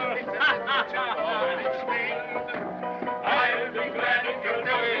Yorkshire, to its wind. I'll be glad if you'll do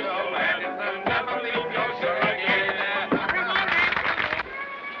it, oh lad, if they'll never leave Yorkshire again.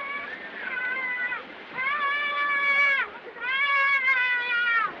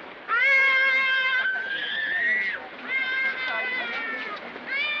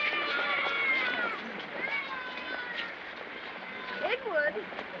 Edward,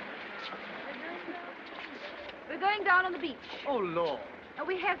 we're going down on the beach. Oh, Lord. Oh,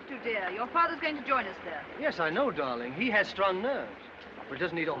 we have to, dear. Your father's going to join us there. Yes, I know, darling. He has strong nerves. But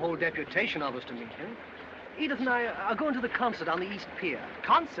doesn't need a whole deputation of us to meet him. Edith and I are going to the concert on the East Pier.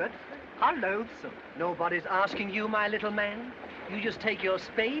 Concert? How loathsome. Nobody's asking you, my little man. You just take your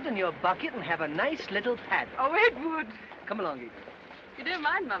spade and your bucket and have a nice little paddle. Oh, Edward. Come along, Edith. You don't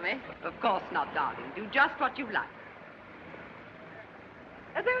mind, Mummy? Of course not, darling. Do just what you like.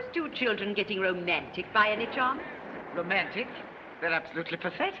 Are those two children getting romantic by any chance? Romantic? They're absolutely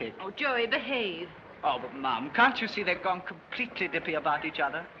pathetic. Oh, Joey, behave. Oh, but, Mum, can't you see they've gone completely dippy about each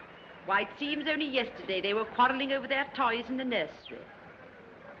other? Why, it seems only yesterday they were quarreling over their toys in the nursery.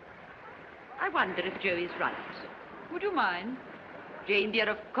 I wonder if Joey's right. Would you mind? Jane, dear,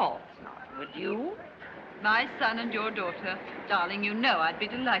 of course not. Would you? My son and your daughter. Darling, you know I'd be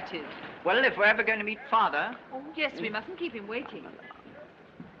delighted. Well, if we're ever going to meet Father... Oh, yes, we mustn't keep him waiting.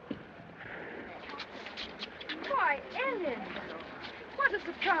 Why, Ellen, what a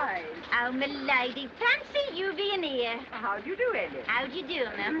surprise. Oh, my lady, fancy you being here. How do you do, Ellen? How do you do,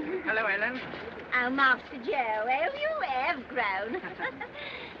 ma'am? Hello, Ellen. Oh, Master Joe, how you have grown.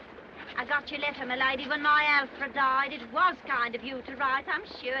 I got your letter, my lady, when my Alfred died. It was kind of you to write, I'm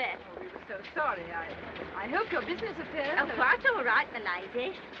sure. Oh, we were so sorry. I hope your business affairs... Oh, quite all right, my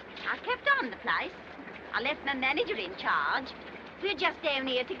lady. I kept on the place. I left my manager in charge. We're just down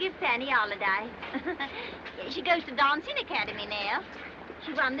here to give Fanny a holiday. She goes to dancing academy now.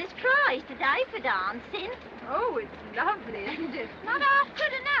 She won this prize today for dancing. Oh, it's lovely, isn't it? Not half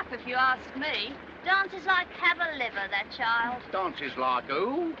good enough, if you ask me. Dances like Cavalgada, that child. Dances like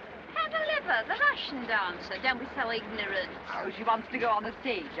who? Cavalgada, the Russian dancer. Don't be so ignorant. Oh, she wants to go on the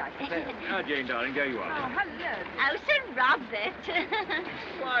stage, I suppose. Now, Jane, darling, there you Oh, are. hello. Oh, Sir Robert.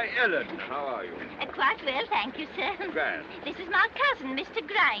 Why, Ellen, how are you? Quite well, thank you, sir. Grand. This is my cousin, Mr.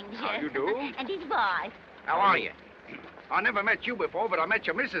 Granger. How you do? And his wife. How are you? I never met you before, but I met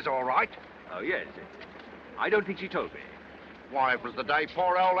your missus all right. Oh, yes. I don't think she told me. Why, it was the day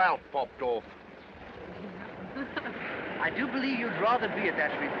poor old Alf popped off. I do believe you'd rather be at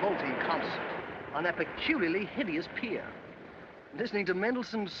that revolting concert on that peculiarly hideous pier, listening to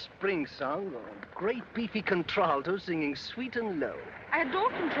Mendelssohn's Spring Song or a great beefy contralto singing sweet and low. I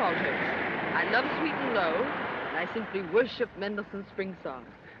adore contraltos. I love sweet and low, and I simply worship Mendelssohn's Spring Song.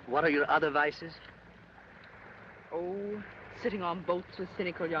 What are your other vices? Oh, sitting on boats with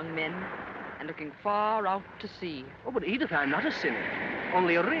cynical young men and looking far out to sea. Oh, but Edith, I'm not a cynic,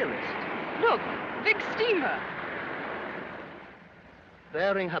 only a realist. Look, big steamer.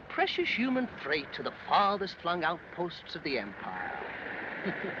 Bearing her precious human freight to the farthest flung outposts of the Empire.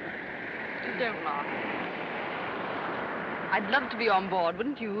 Don't laugh. I'd love to be on board,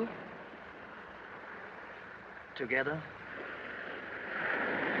 wouldn't you? Together?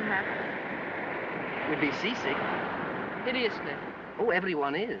 Perhaps. We'd be seasick. Hideously. Oh,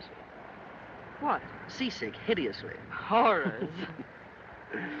 everyone is. What? Seasick, hideously. Horrors.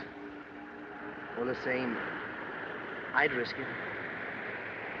 All the same, I'd risk it.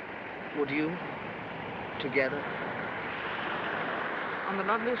 Would you? Together? On the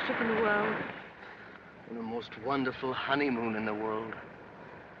loveliest ship in the world. On the most wonderful honeymoon in the world.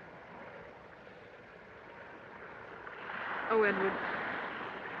 Oh, Edward.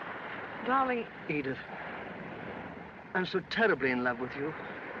 Darling. Edith, I'm so terribly in love with you.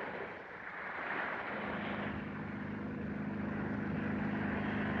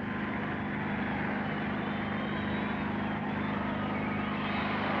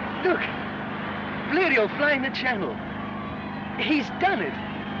 Look, Valerio flying the channel. He's done it.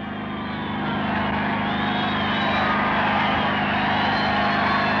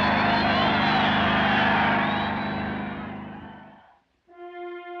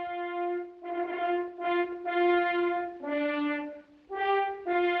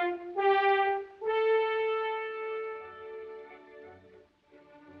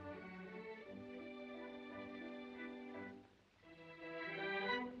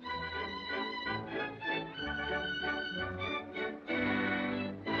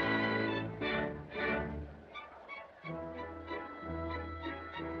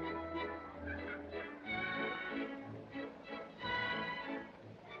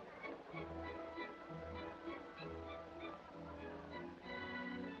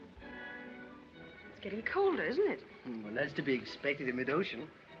 It's getting colder, isn't it? Well, that's to be expected in mid-ocean.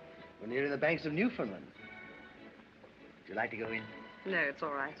 We're near the banks of Newfoundland. Would you like to go in? No, it's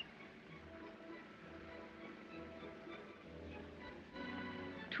all right.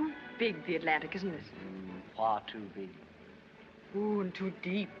 Too big, the Atlantic, isn't it? Far too big. Ooh, and too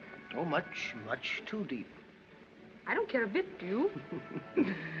deep. Oh, much, much too deep. I don't care a bit, do you?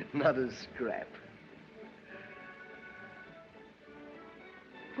 Not a scrap.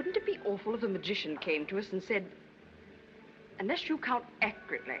 Wouldn't it be awful if a magician came to us and said, unless you count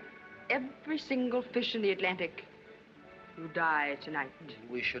accurately every single fish in the Atlantic, you die tonight?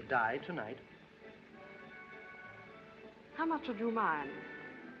 We should die tonight. How much would you mind?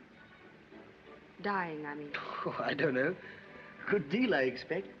 Dying, I mean. Oh, I don't know. Good deal, I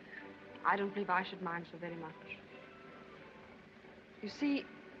expect. I don't believe I should mind so very much. You see,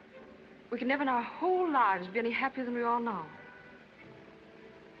 we could never in our whole lives be any happier than we are now.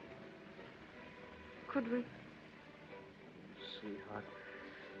 Could we? Sweetheart.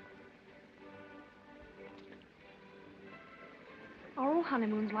 Are all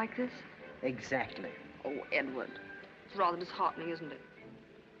honeymoons like this? Exactly. Oh, Edward. It's rather disheartening, isn't it?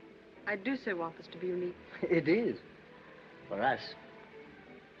 I do so want this to be unique. It is. For us.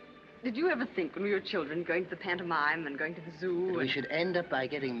 Did you ever think when we were children, going to the pantomime and going to the zoo... That we should end up by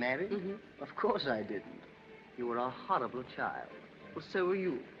getting married? Mm-hmm. Of course I didn't. You were a horrible child. Well, so were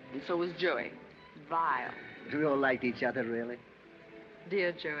you. And so was Joey. Vile. We all liked each other, really.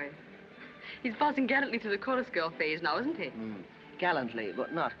 Dear Joey. He's passing gallantly through the chorus girl phase now, isn't he? Gallantly,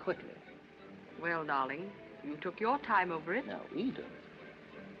 but not quickly. Well, darling, you took your time over it. Now, Edith.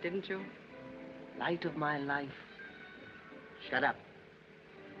 Didn't you? Light of my life. Shut up.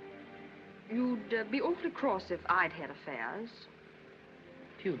 You'd be awfully cross if I'd had affairs.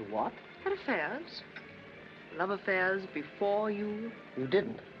 If you'd what? Had affairs. Love affairs before you. You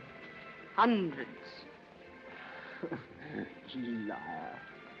didn't? Hundreds. Liar.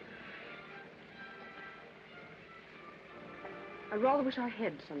 I rather wish I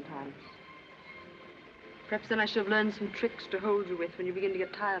had sometimes. Perhaps then I should have learned some tricks to hold you with when you begin to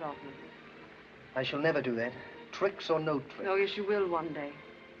get tired of me. I shall never do that. Tricks or no tricks. Oh, yes, you will one day.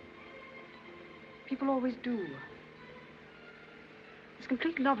 People always do. This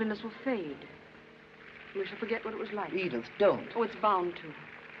complete loveliness will fade. We shall forget what it was like. Edith, don't. Oh, it's bound to.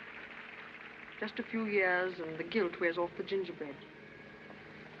 Just a few years and the guilt wears off the gingerbread.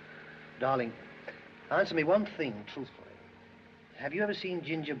 Darling, answer me one thing truthfully. Have you ever seen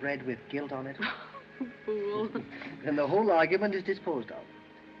gingerbread with guilt on it? Fool. Then the whole argument is disposed of.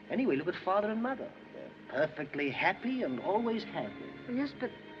 Anyway, look at Father and Mother. They're perfectly happy and always have been. Yes, but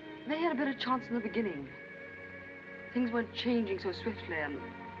they had a better chance in the beginning. Things weren't changing so swiftly and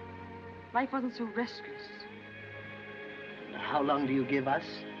life wasn't so restless. How long do you give us?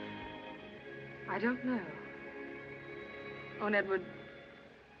 I don't know. Oh, and Edward,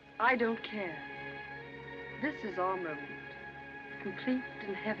 I don't care. This is our moment, complete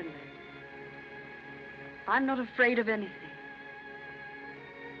and heavenly. I'm not afraid of anything.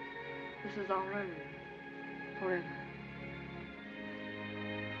 This is our own, forever.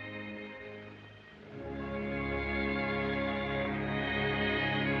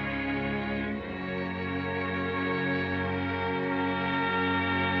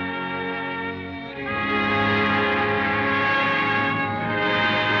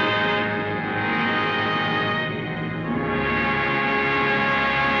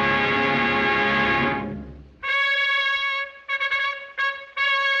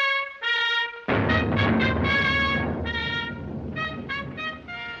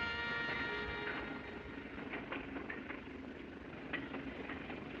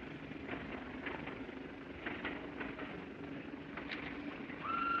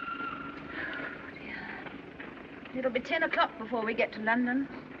 It'll be 10 o'clock before we get to London.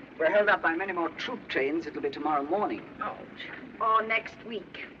 We're held up by many more troop trains. It'll be tomorrow morning. Oh, or next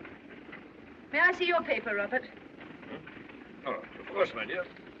week. May I see your paper, Robert? Oh, of course, my dear.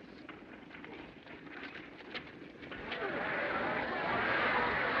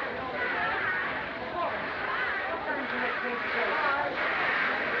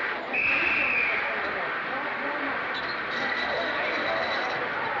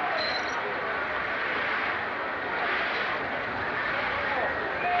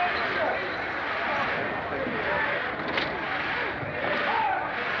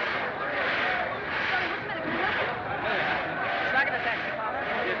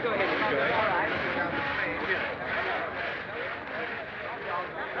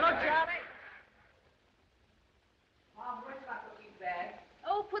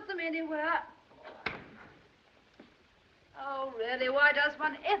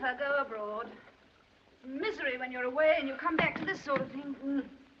 Ever go abroad. Misery when you're away and you come back to this sort of thing.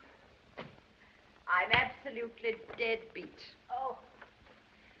 I'm absolutely dead beat. Oh.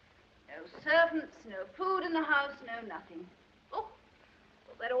 No servants, no food in the house, no nothing. Oh,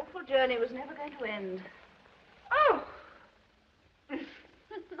 well, that awful journey was never going to end. Oh!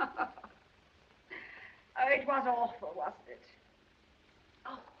 Oh, it was awful, wasn't it?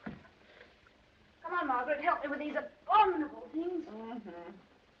 Oh. Come on, Margaret, help me with these abominable things. Mm-hmm.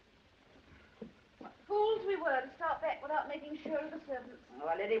 What fools we were to start back without making sure of the servants.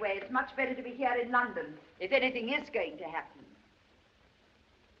 Well, anyway, it's much better to be here in London, if anything is going to happen.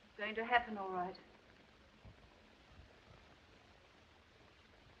 It's going to happen, all right.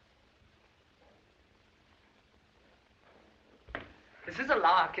 This is a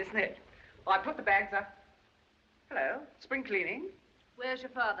lark, isn't it? Oh, I put the bags up. Hello, spring cleaning. Where's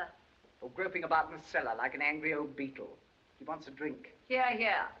your father? Oh, groping about in the cellar like an angry old beetle. He wants a drink. Here,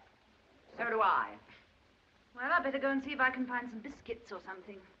 here. So do I. Well, I better go and see if I can find some biscuits or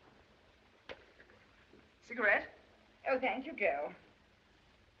something. Cigarette? Oh, thank you, Joe.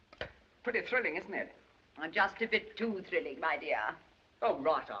 Pretty thrilling, isn't it? Just a bit too thrilling, my dear. Oh,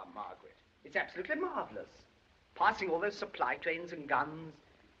 right on, Margaret. It's absolutely marvelous. Passing all those supply trains and guns,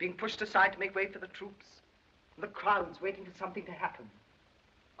 being pushed aside to make way for the troops, and the crowds waiting for something to happen.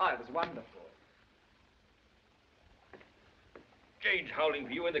 Oh, it was wonderful. Jane's howling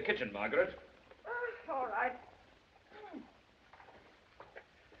for you in the kitchen, Margaret. Oh, all right.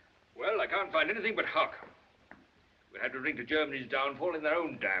 Well, I can't find anything but hock. We had to drink to Germany's downfall in their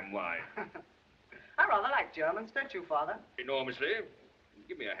own damn wine. I rather like Germans, don't you, Father? Enormously.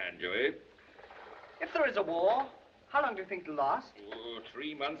 Give me a hand, Joey. If there is a war, how long do you think it'll last? Oh,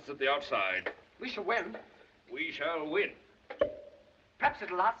 3 months at the outside. We shall win. We shall win. Perhaps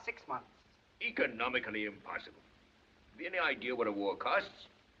it'll last 6 months. Economically impossible. Have you any idea what a war costs?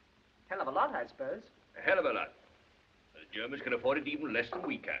 Hell of a lot, I suppose. A hell of a lot. The Germans can afford it even less than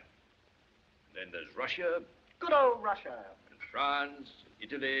we can. Then there's Russia. Good old Russia. And France,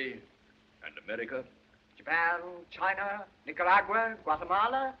 Italy, and America. Japan, China, Nicaragua,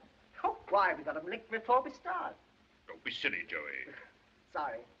 Guatemala. Oh, why, we got them licked before we start. Don't be silly, Joey.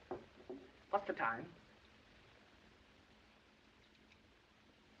 Sorry. What's the time?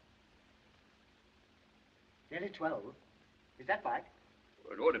 Nearly 12. Is that right?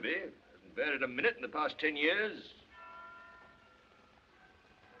 Well, it ought to be. Hasn't varied a minute in the past 10 years.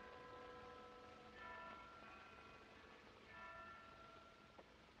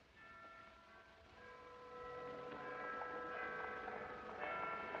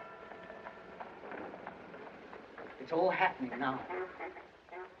 It's all happening now.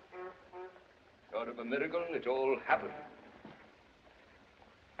 Sort of a miracle, it's all happened.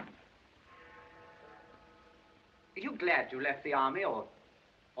 Are you glad you left the army or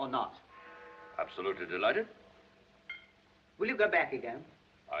not? Absolutely delighted. Will you go back again?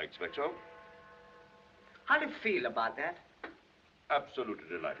 I expect so. How do you feel about that? Absolutely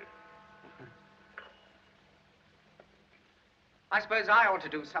delighted. I suppose I ought to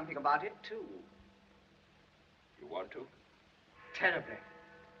do something about it, too. You want to? Terribly.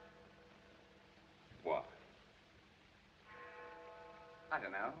 Why? I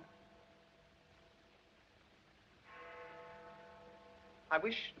don't know. I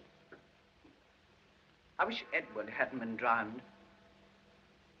wish Edward hadn't been drowned.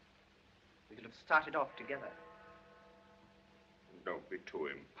 We could have started off together. Don't be too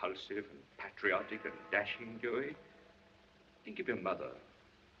impulsive and patriotic and dashing, Joey. Think of your mother.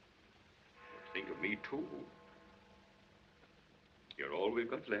 Think of me, too. You're all we've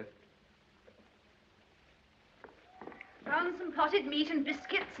got left. Found some potted meat and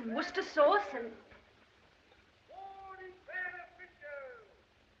biscuits and Worcester sauce and...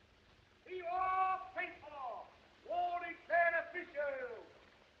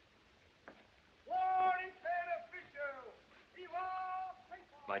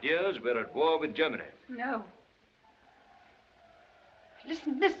 My dears, we're at war with Germany. No.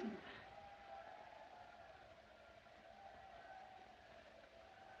 Listen, listen.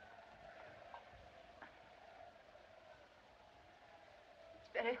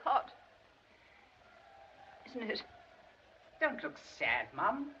 It's very hot. Isn't it? Don't look sad,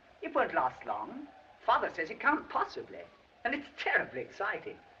 Mum. It won't last long. Father says it can't possibly. And it's terribly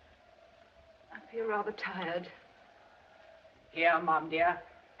exciting. I feel rather tired. Here, Mum, dear.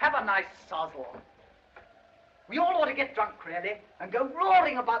 Have a nice sozzle. We all ought to get drunk, really, and go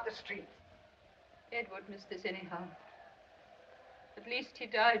roaring about the streets. Edward missed this anyhow. At least he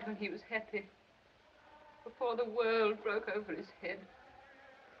died when he was happy. Before the world broke over his head.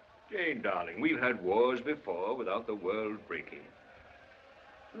 Jane, darling, we've had wars before without the world breaking.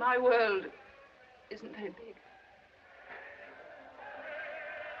 My world isn't very big.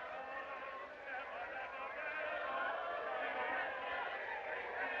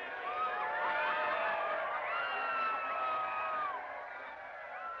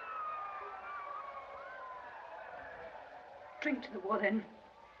 Drink to the war, then.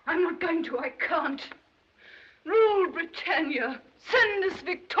 I'm not going to. I can't. Rule Britannia. Send us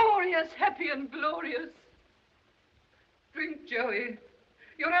victorious, happy and glorious. Drink, Joey.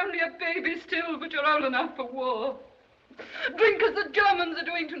 You're only a baby still, but you're old enough for war. Drink as the Germans are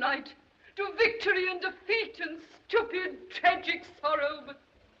doing tonight. To victory and defeat and stupid, tragic sorrow. But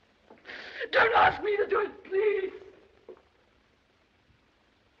don't ask me to do it, please.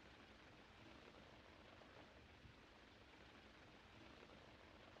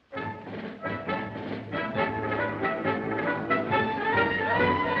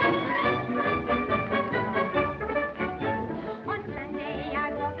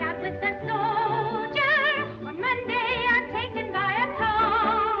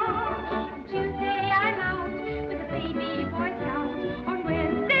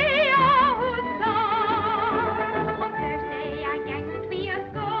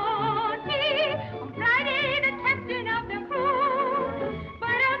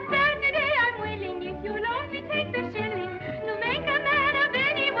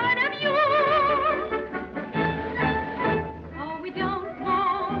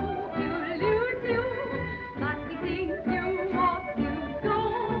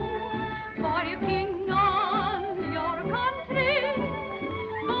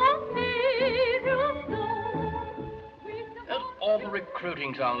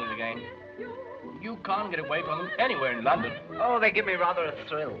 recruiting songs again. You can't get away from them anywhere in London. Oh, they give me rather a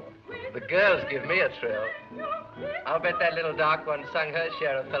thrill. The girls give me a thrill. I'll bet that little dark one sung her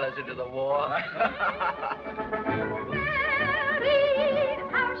share of fellows into the war.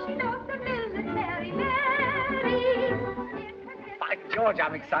 By George,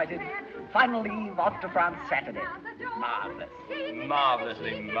 I'm excited. Final leave off to France Saturday. Marvelous.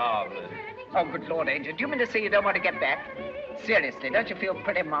 Marvelously marvelous. Oh, good Lord, Angel, do you mean to say you don't want to get back? Seriously, don't you feel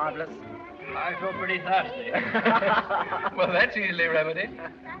pretty marvelous? I feel pretty thirsty. Well, that's easily remedied.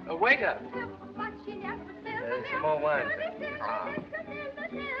 Waiter. Some more wine.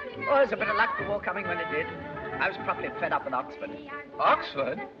 Oh, there's a bit of luck the war coming when it did. I was properly fed up with Oxford.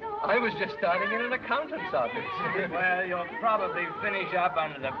 Oxford? I was just starting in an accountant's office. Well, you'll probably finish up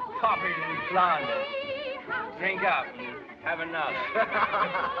under the poppies in Flanders. Drink up and have another.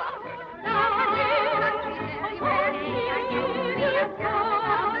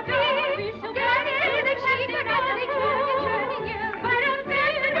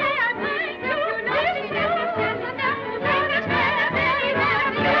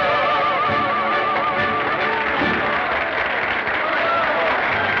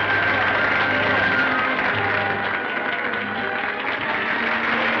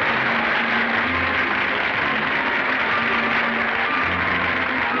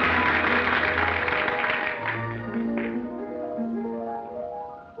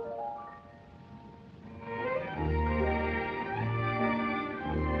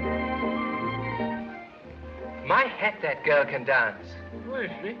 My hat, that girl can dance. Who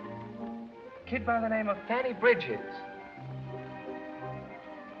is she? Kid by the name of Fanny Bridges.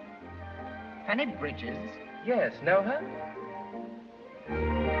 Fanny Bridges? Yes, know her?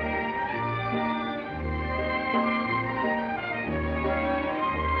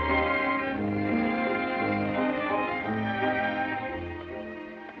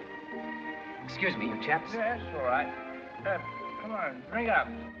 Excuse me, you chaps. Yes, all right. Come on, drink up.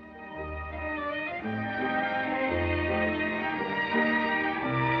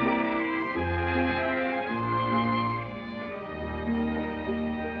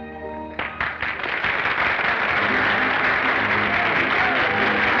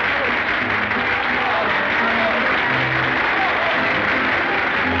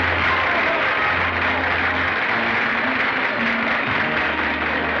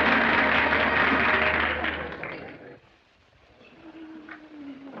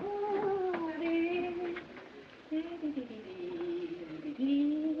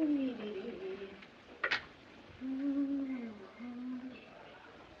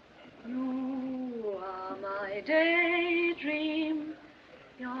 Daydream,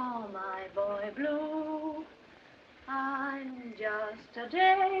 you're my boy blue. I'm just a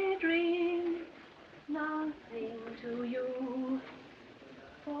daydream, nothing to you.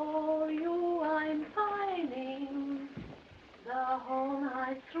 For you I'm pining the whole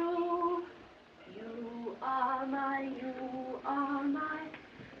night through. You are my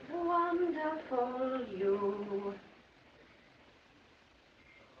wonderful you.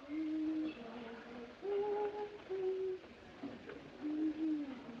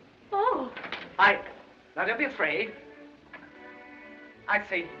 Oh! Now don't be afraid. I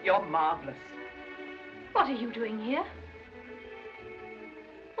say, you're marvelous. What are you doing here?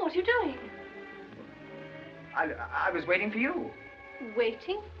 What are you doing? I was waiting for you.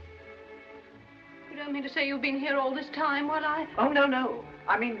 Waiting? You don't mean to say you've been here all this time while I... Oh, no.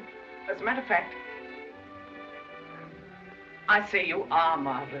 I mean, as a matter of fact, I say you are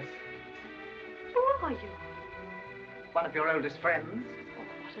marvelous. Who are you? One of your oldest friends. Oh,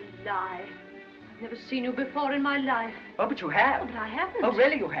 what a lie. I've never seen you before in my life. Oh, but you have. Oh, but I haven't. Oh,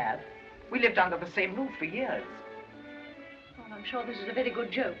 really you have? We lived under the same roof for years. Well, I'm sure this is a very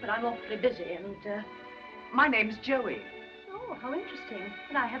good joke, but I'm awfully busy and, My name's Joey. Oh, how interesting.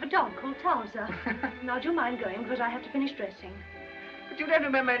 And I have a dog called Towser. Now, do you mind going, because I have to finish dressing. But you don't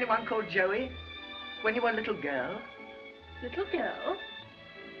remember anyone called Joey? When you were a little girl? Little girl?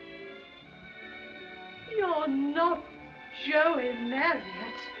 You're not Joey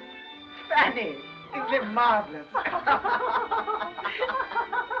Marriott. Fanny, you're marvelous.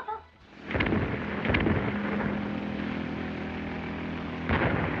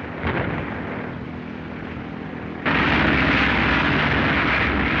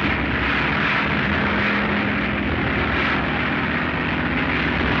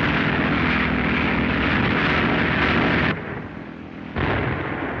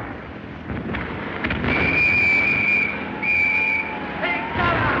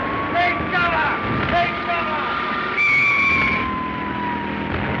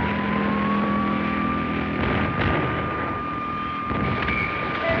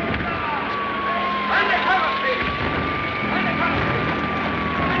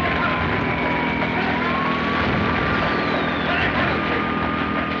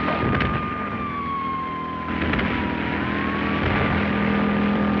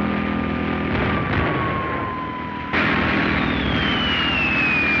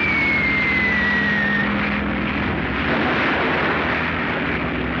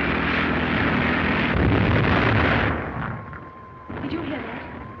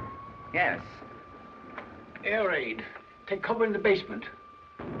 raid. Take cover in the basement.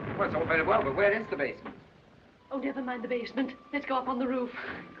 Well, it's all very well, but where is the basement? Oh, never mind the basement. Let's go up on the roof.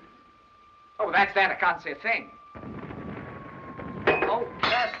 Oh, that's that. I can't see a thing. Oh,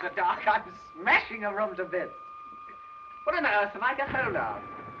 there's the dark. I'm smashing a room to bits. What on earth am I got hold of?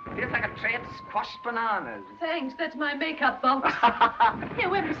 Feels like a tray of squashed bananas. Thanks, that's my makeup box. Here,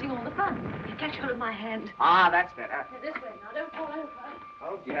 we're missing all the fun. You catch hold of my hand. Ah, that's better. This way now, don't fall over.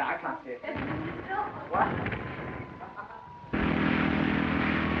 Oh, dear, I can't see it. What?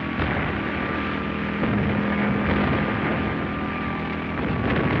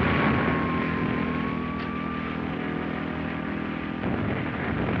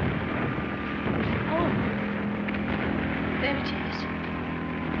 There it is.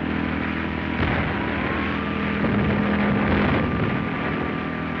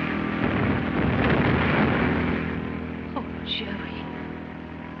 Oh, Joey.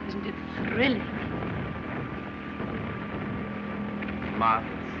 Isn't it thrilling?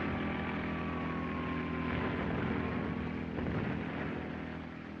 Marvelous.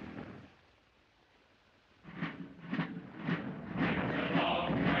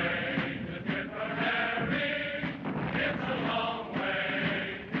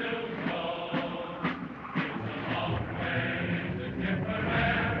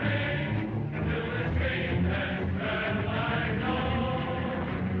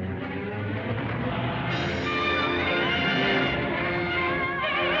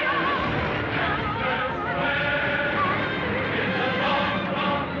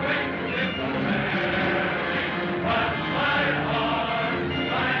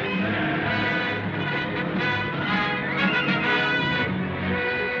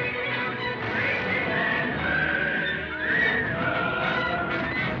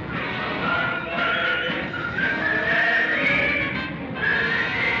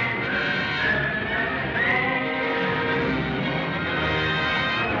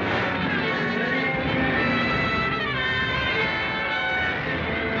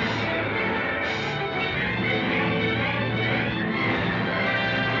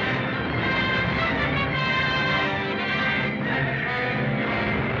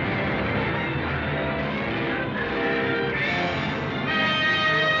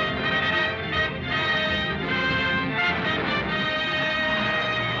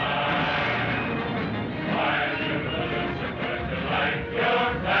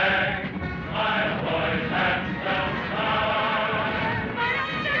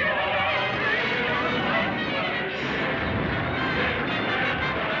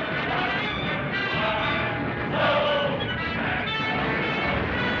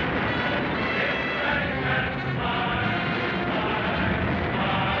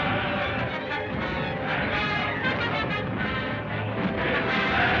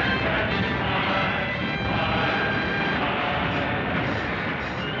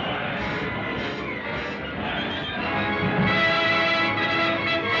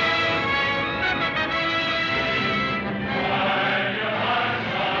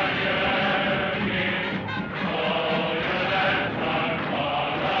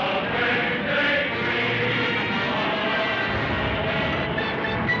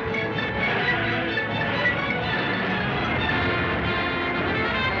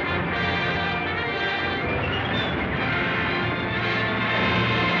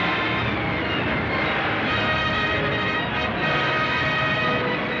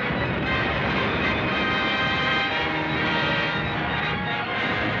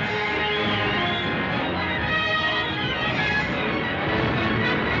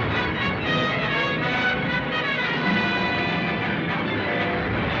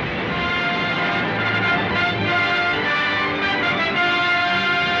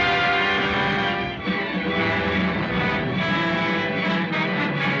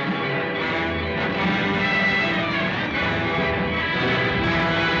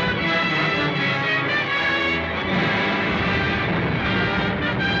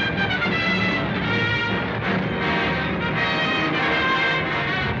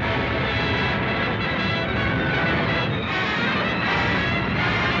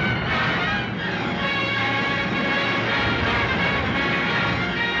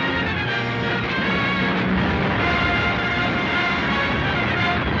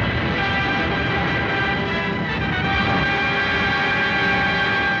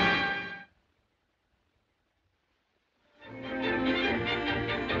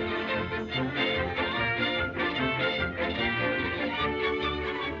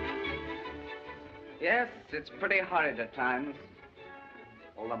 Yes, it's pretty horrid at times.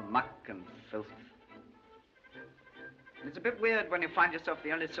 All the muck and filth. It's a bit weird when you find yourself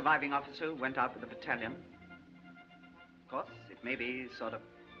the only surviving officer who went out with the battalion. course, it may be sort of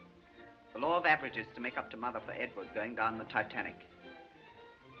the law of averages to make up to Mother for Edward going down the Titanic.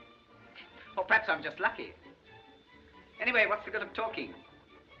 Or perhaps I'm just lucky. Anyway, what's the good of talking?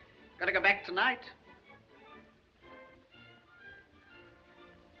 Gotta go back tonight.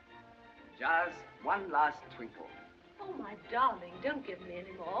 Just one last twinkle. Oh, my darling, don't give me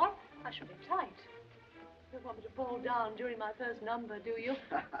any more. I shall be tight. You don't want me to fall down during my first number, do you?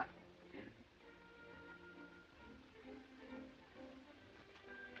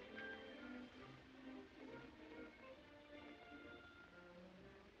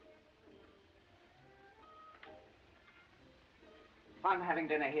 Fun having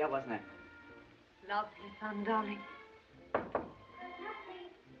dinner here, wasn't it? Lovely fun, darling. Oh,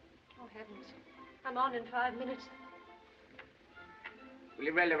 heavens. I'm on in 5 minutes. Will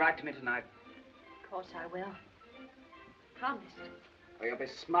you really write to me tonight? Of course I will. Promised. Or you'll be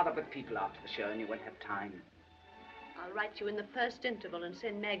smothered with people after the show and you won't have time. I'll write you in the first interval and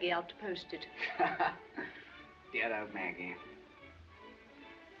send Maggie out to post it. Dear old Maggie.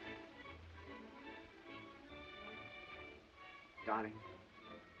 Darling,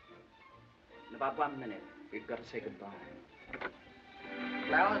 in about 1 minute, we've got to say goodbye.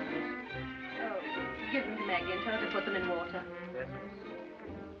 Flowers, miss? Oh, give them to Maggie and tell her to put them in water. Yes,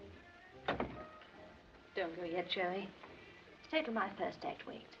 Don't go yet, Joey. Stay till my first act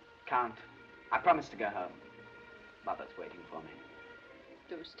waits. Can't. I promised to go home. Mother's waiting for me.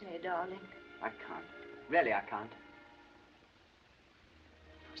 Do stay, darling. I can't. Really, I can't.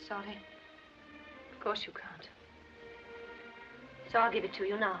 I'm sorry. Of course you can't. So I'll give it to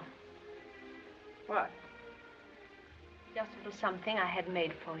you now. What? Just a little something I had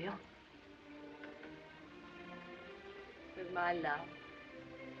made for you. With my love.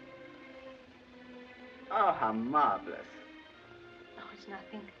 Oh, how marvelous. Oh, it's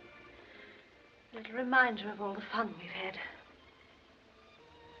nothing. A little reminder of all the fun we've had.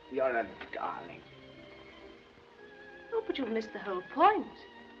 You're a darling. Oh, but you've missed the whole point.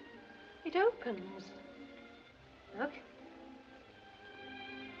 It opens. Look.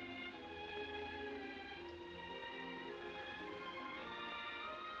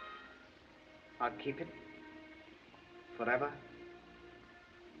 I'll keep it forever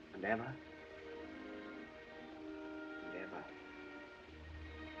and ever and ever.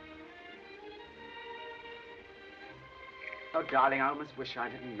 Oh, darling, I almost wish I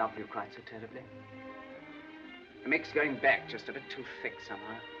didn't love you quite so terribly. It makes going back just a bit too thick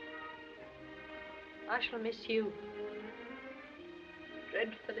somehow. I shall miss you.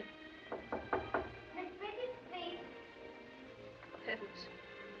 Dreadfully. Heavens.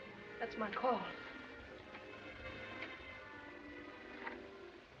 That's my call.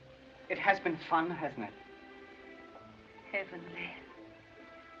 It has been fun, hasn't it? Heavenly.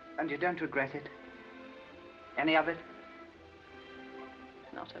 And you don't regret it? Any of it?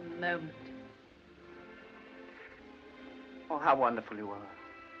 Not a moment. Oh, how wonderful you are.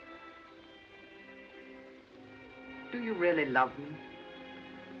 Do you really love me?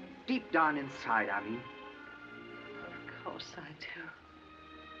 Deep down inside, I mean. Of course I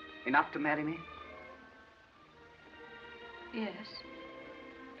do. Enough to marry me? Yes.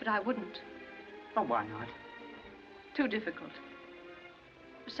 But I wouldn't. Oh, why not? Too difficult.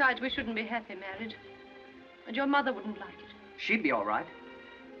 Besides, we shouldn't be happy married. And your mother wouldn't like it. She'd be all right.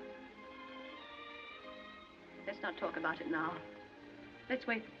 Let's not talk about it now. Let's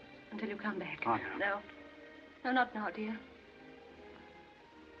wait until you come back. Oh, no. No. No, not now, dear.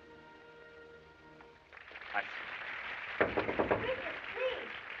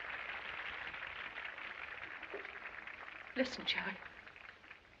 Listen, Joey.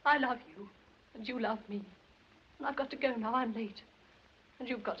 I love you, and you love me. And I've got to go now. I'm late. And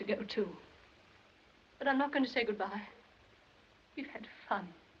you've got to go, too. But I'm not going to say goodbye. We've had fun.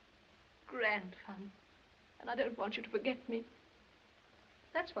 Grand fun. And I don't want you to forget me.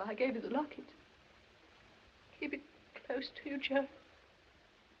 That's why I gave you the locket. Keep it close to you, Joey.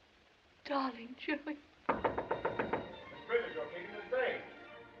 Darling Joey. British are keeping us safe.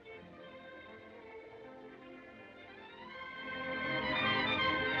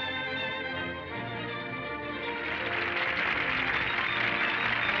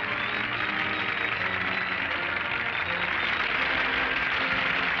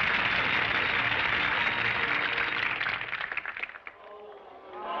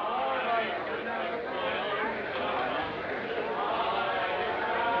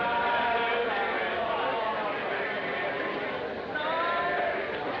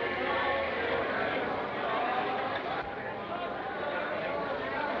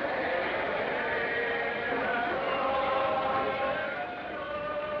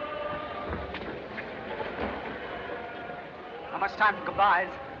 time for goodbyes.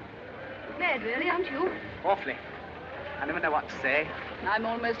 Glad, really, aren't you? Awfully. I never know what to say. I'm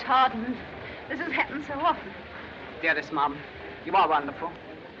almost hardened. This has happened so often. Dearest Mum, you are wonderful.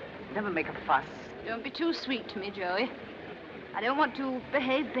 Never make a fuss. Don't be too sweet to me, Joey. I don't want to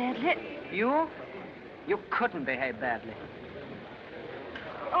behave badly. You? You couldn't behave badly.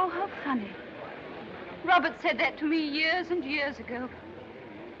 Oh, how funny. Robert said that to me years and years ago.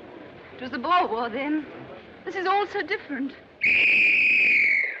 It was the Boer War then. This is all so different.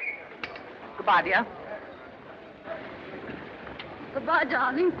 Goodbye, dear. Goodbye,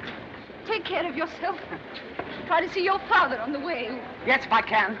 darling. Take care of yourself. Try to see your father on the way. Yes, if I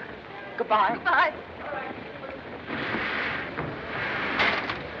can. Goodbye. Goodbye.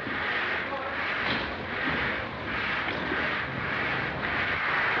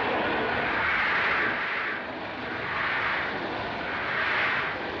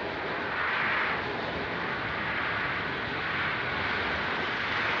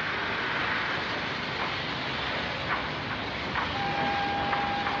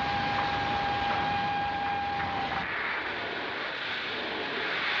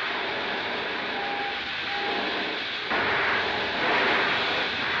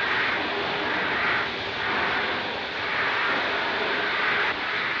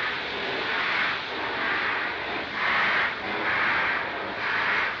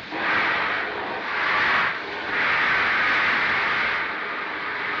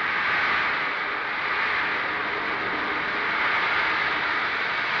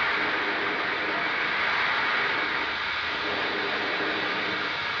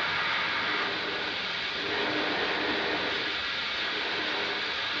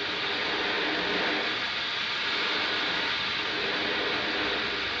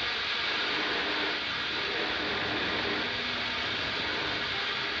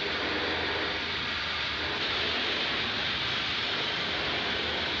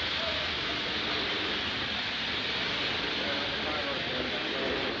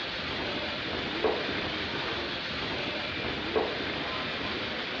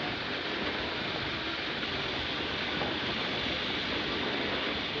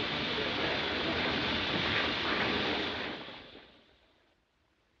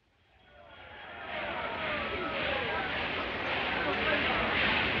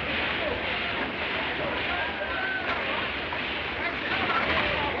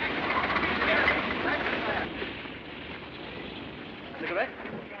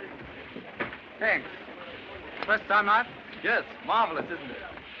 Thanks. First time out? Yes, marvelous, isn't it?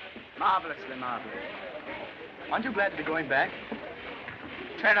 Marvelously marvelous. Aren't you glad to be going back?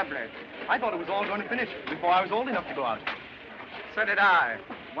 Terribly. I thought it was all going to finish before I was old enough to go out. So did I,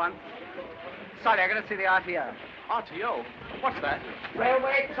 once. Sorry, I gotta see the RTO. RTO? What's that?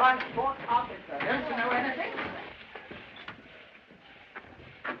 Railway Transport Officer. Don't you know anything?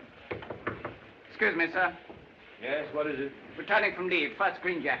 Excuse me, sir. Yes, what is it? Returning from leave, first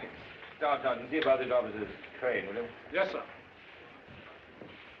green jackets. Start out and see about this officer's train, will you? Yes, sir.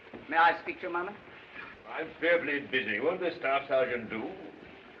 May I speak to you a moment? I'm fearfully busy. Won't the staff sergeant do?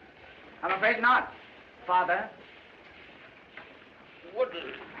 I'm afraid not, Father. What?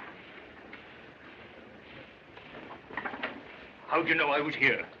 How'd you know I was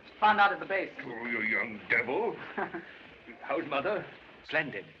here? Found out at the base. Oh, you young devil. How's Mother?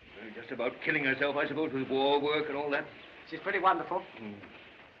 Splendid. Just about killing herself, I suppose, with war work and all that. She's pretty wonderful.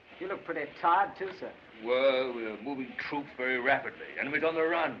 You look pretty tired, too, sir. Well, we're moving troops very rapidly. Enemy's on the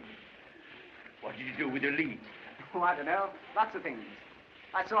run. What did you do with your lead? Oh, I don't know. Lots of things.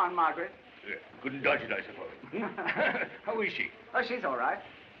 I saw Aunt Margaret. Yeah, couldn't dodge it, I suppose. How is she? Oh, she's all right.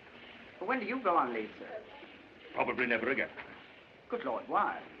 But when do you go on leave, sir? Probably never again. Good Lord,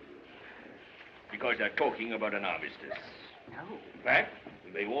 why? Because they're talking about an armistice. No. In fact,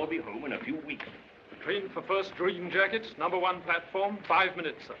 we may all be home in a few weeks. Train for first green jackets, number 1 platform, 5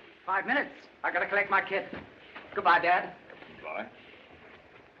 minutes, sir. 5 minutes? I gotta collect my kit. Goodbye, Dad. Goodbye.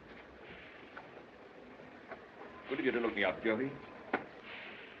 Good of you to look me up, Joey.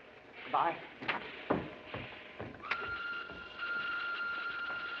 Goodbye.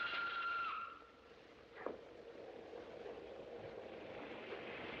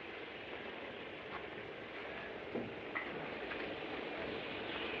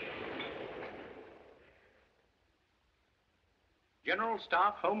 General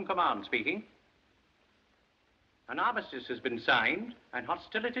Staff Home Command speaking. An armistice has been signed, and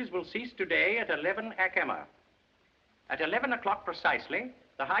hostilities will cease today at 11 AKM. At 11 o'clock precisely,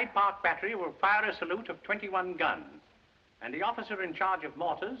 the Hyde Park Battery will fire a salute of 21 guns, and the officer in charge of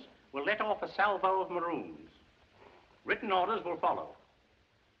mortars will let off a salvo of maroons. Written orders will follow.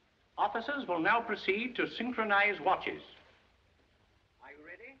 Officers will now proceed to synchronize watches.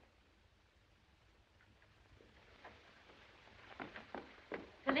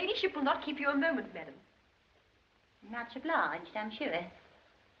 Her ladyship will not keep you a moment, madam. Much obliged, I'm sure.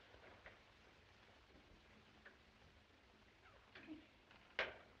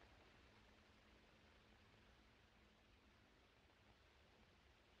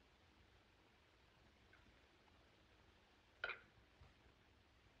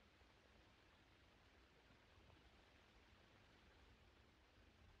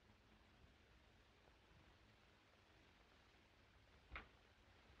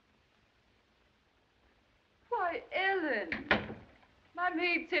 Why, Ellen, my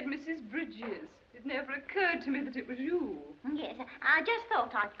maid said Mrs. Bridges. It never occurred to me that it was you. Yes, I just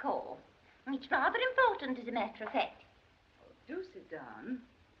thought I'd call. It's rather important, as a matter of fact. Oh, do sit down.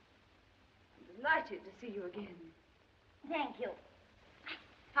 I'm delighted to see you again. Thank you.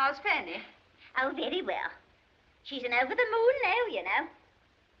 How's Fanny? Oh, very well. She's an over the moon now, you know.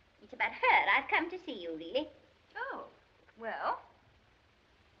 It's about her I've come to see you, really. Oh, well?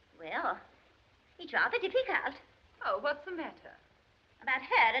 Well, it's rather difficult. Oh, what's the matter? About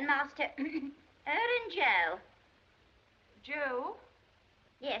her and Master... her and Joe. Joe?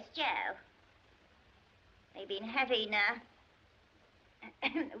 Yes, Joe. They've been having,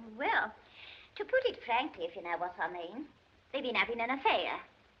 well, to put it frankly, if you know what I mean, they've been having an affair.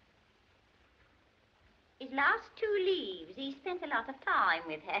 His last 2 leaves, he spent a lot of time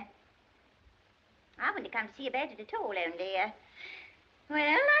with her. I wouldn't have come to see about it at all, only, well,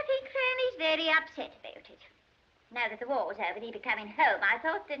 I think Fanny's very upset about it. Now that the war was over and he'd be coming home, I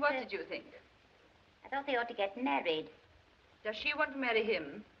thought that... What did you think? I thought they ought to get married. Does she want to marry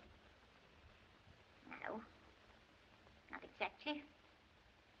him? No. Not exactly.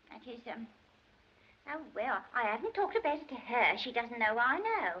 That is, oh, well, I haven't talked about it to her. She doesn't know I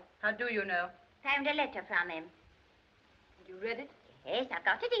know. How do you know? Found a letter from him. You read it? Yes, I've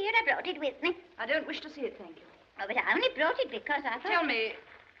got it here. I brought it with me. I don't wish to see it, thank you. Oh, but I only brought it because I thought... Tell me,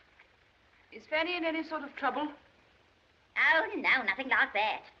 is Fanny in any sort of trouble? Oh, no, nothing like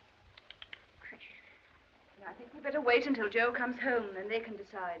that. I think we'd better wait until Joe comes home, then they can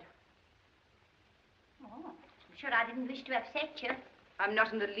decide. Oh, I'm sure I didn't wish to upset you. I'm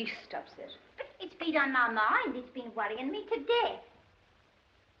not in the least upset. But it's been on my mind. It's been worrying me to death.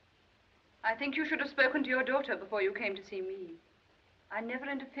 I think you should have spoken to your daughter before you came to see me. I never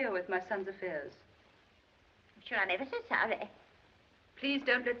interfere with my son's affairs. I'm sure I'm ever so sorry. Please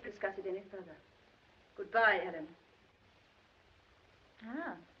don't let's discuss it any further. Goodbye, Ellen.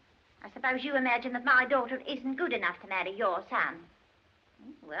 Oh. I suppose you imagine that my daughter isn't good enough to marry your son.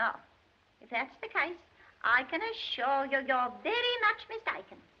 Well, if that's the case, I can assure you you're very much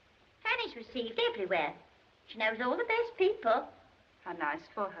mistaken. Fanny's received everywhere. She knows all the best people. How nice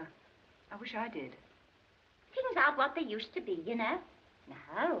for her. I wish I did. Things aren't what they used to be, you know.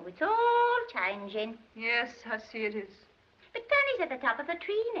 No, it's all changing. Yes, I see it is. But Fanny's at the top of the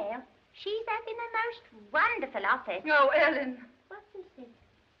tree now. She's having the most wonderful office. Oh, Ellen. What is it?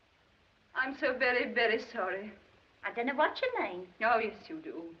 I'm so very, very sorry. I don't know what you mean. Oh, yes, you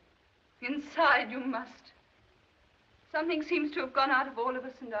do. Inside, you must. Something seems to have gone out of all of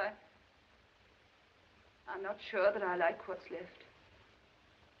us, and I'm not sure that I like what's left.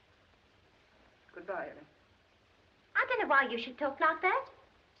 Goodbye, Ellen. I don't know why you should talk like that.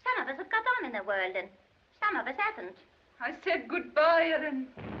 Some of us have got on in the world, and some of us haven't. I said goodbye, Ellen.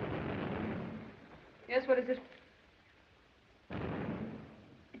 Yes, what is it?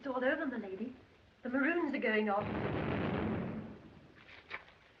 It's all over, my lady. The maroons are going off.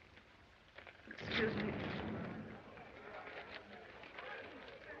 Excuse me.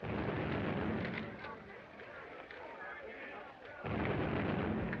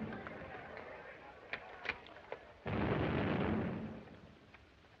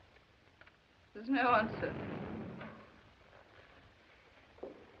 There's no answer.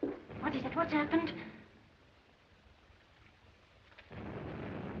 What is it? What's happened?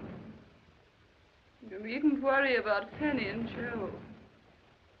 You needn't worry about Fanny and Joe.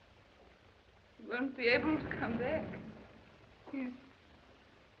 He won't be able to come back. He's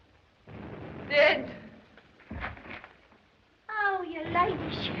dead. Oh, your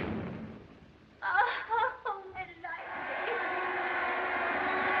ladyship. Oh, my ladyship.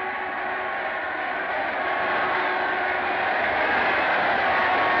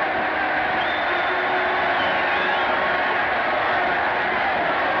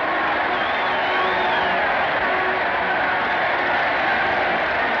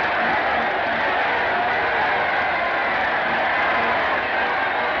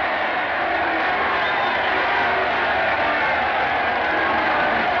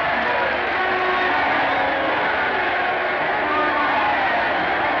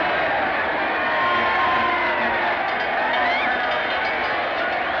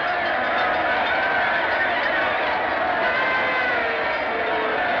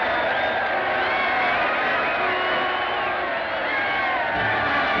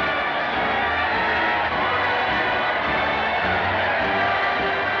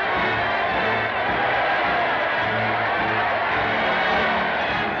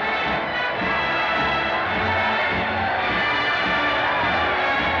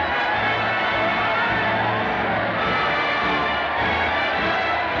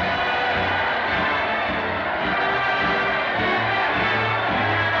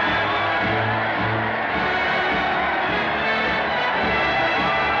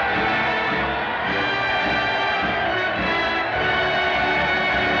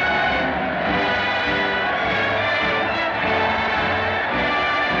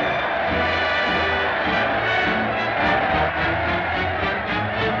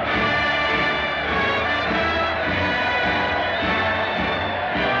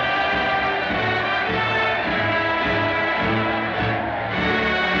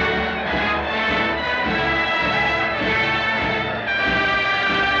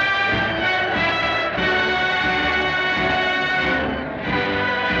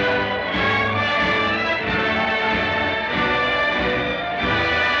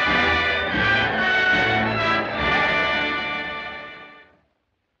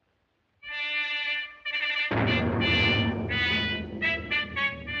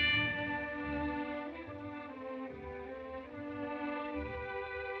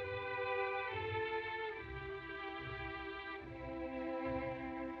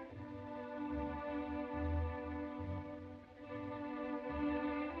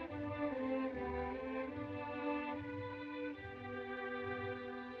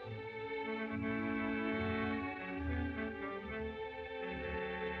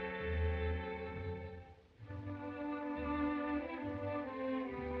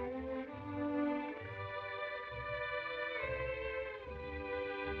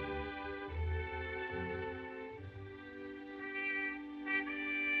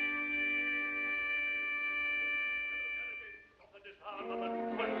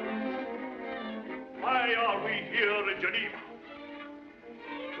 Why are we here in Geneva?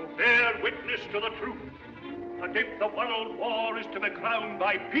 To bear witness to the truth that if the world war is to be crowned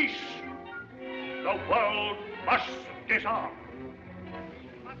by peace, the world must disarm.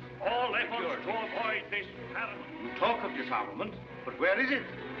 All efforts to avoid this paranoia. You talk of disarmament, but where is it?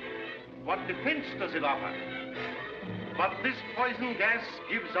 What defense does it offer? But this poison gas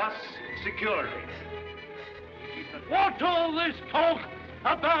gives us security. What's all this talk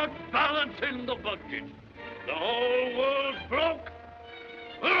about balancing the budget? The whole world's broke.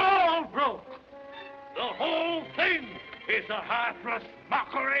 We're all broke. The whole thing is a heartless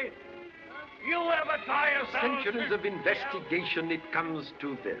mockery. You ever tie yourself... Centuries of investigation, it comes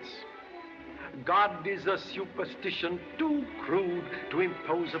to this. God is a superstition too crude to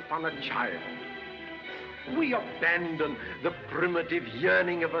impose upon a child. We abandon the primitive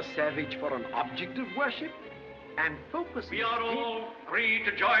yearning of a savage for an object of worship and focus... We are all free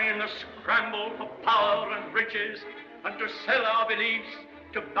to join in the scramble for power and riches and to sell our beliefs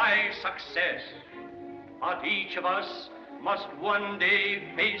to buy success. But each of us must one day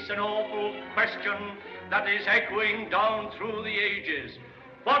face an awful question that is echoing down through the ages.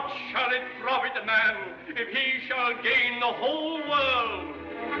 What shall it profit a man if he shall gain the whole world?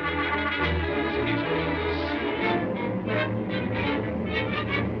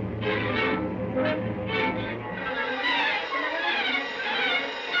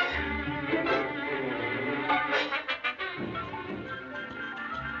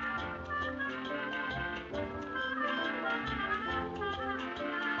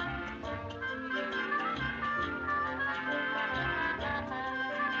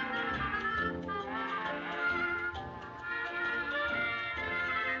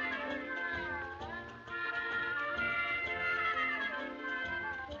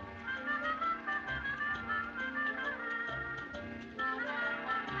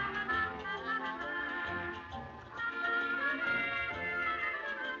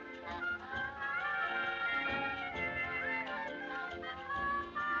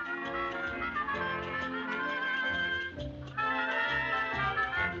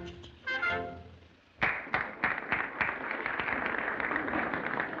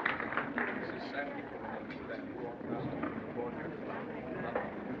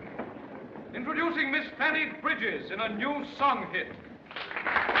 Introducing Miss Fanny Bridges in a new song hit.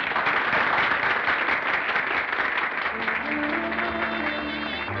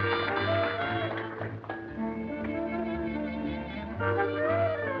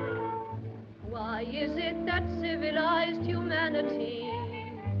 Why is it that civilized humanity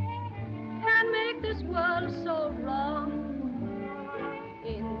can make this world so wrong?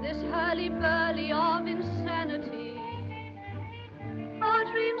 In this hurly-burly of insanity, our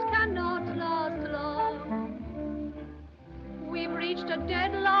dreams cannot last long. We've reached a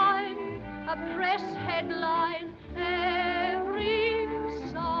deadline, a press headline, every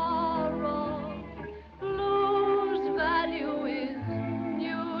sorrow. Lose value is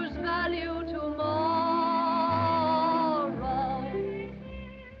news value tomorrow.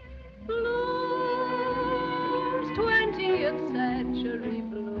 Blues, 20th century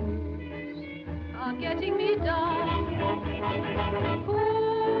blues are getting me down.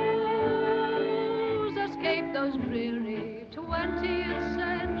 Who's escaped those dreary 20th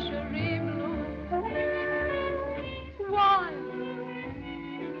century blues? Why,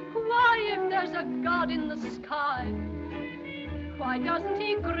 if there's a God in the sky, why doesn't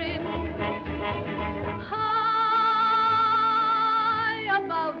he grin high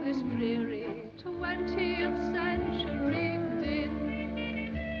above this dreary 20th century din?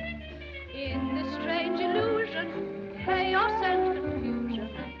 In this strange illusion, chaos and confusion,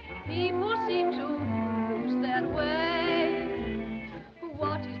 people seem to lose their way.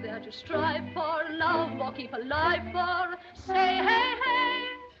 What is there to strive for, love or keep alive for? Say hey, hey,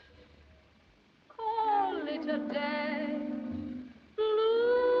 call it a day.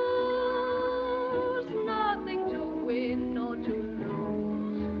 Lose, nothing to win or to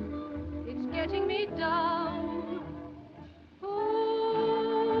lose. It's getting me down.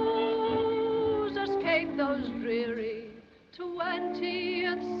 Who's escaped those dreary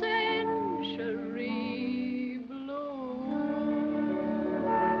 20th century blues?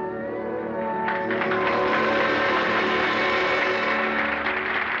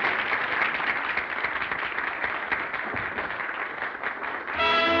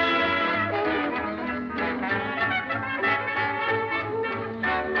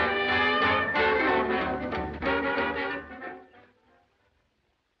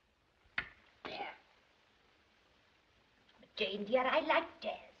 Jane, dear, I like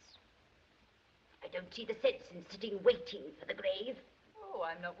Daz. I don't see the sense in sitting waiting for the grave. Oh,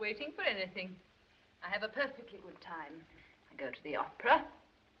 I'm not waiting for anything. I have a perfectly good time. I go to the opera.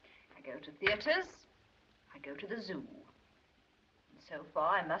 I go to theaters. I go to the zoo. And so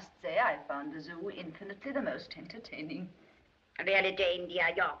far, I must say, I've found the zoo infinitely the most entertaining. Really, Jane, dear,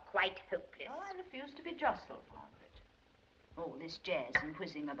 you're quite hopeless. Oh, I refuse to be jostled, Margaret. All this jazz and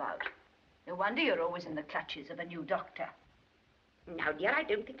whizzing about. No wonder you're always in the clutches of a new doctor. Now, dear, I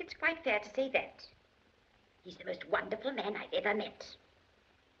don't think it's quite fair to say that. He's the most wonderful man I've ever met.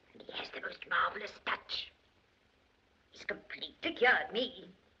 And he has the most marvelous touch. He's completely cured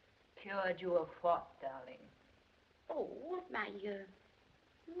me. Cured you of what, darling? Oh, my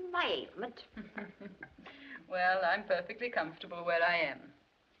ailment. Well, I'm perfectly comfortable where I am,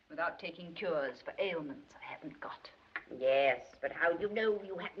 without taking cures for ailments I haven't got. Yes, but how do you know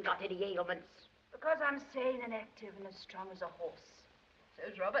you haven't got any ailments? Because I'm sane and active and as strong as a horse.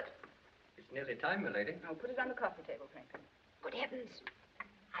 So's Robert. It's nearly time, milady. Now, put it on the coffee table, Franklin. Good heavens,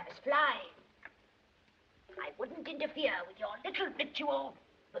 I must fly. I wouldn't interfere with your little ritual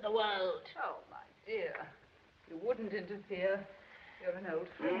for the world. Oh, my dear. You wouldn't interfere. You're an old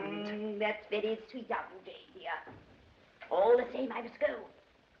friend. That's very sweet of you, Jane, dear. All the same, I must go.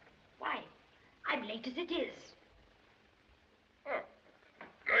 Why, I'm late as it is.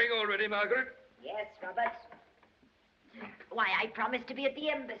 Going already, Margaret? Yes, Robert. Why, I promised to be at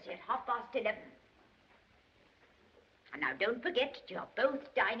the embassy at 11:30. And now, don't forget, you're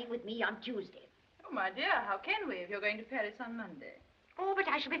both dining with me on Tuesday. Oh, my dear, how can we if you're going to Paris on Monday? Oh, but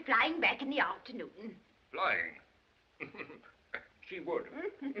I shall be flying back in the afternoon. Flying? She would.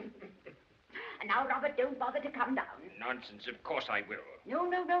 And now, Robert, don't bother to come down. Nonsense, of course I will.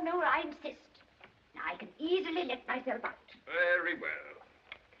 No, I insist. Now, I can easily let myself out. Very well.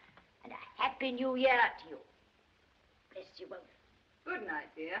 And a happy new year to you. Bless you both. Good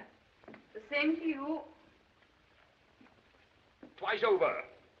night, dear. The same to you. Twice over.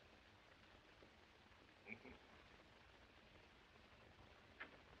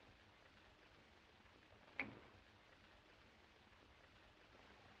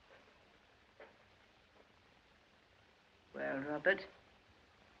 Well, Robert,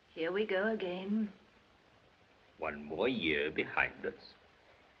 here we go again. One more year behind us.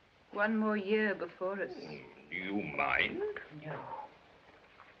 One more year before us. Do you mind? No.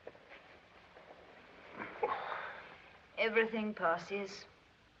 Everything passes,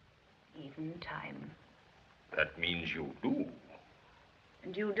 even time. That means you do.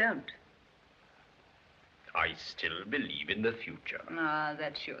 And you don't. I still believe in the future. Ah,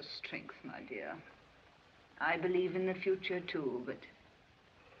 that's your strength, my dear. I believe in the future, too, but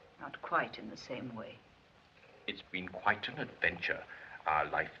not quite in the same way. It's been quite an adventure, our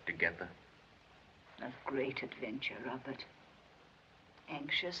life together. A great adventure, Robert.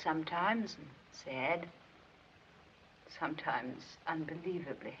 Anxious sometimes and sad. Sometimes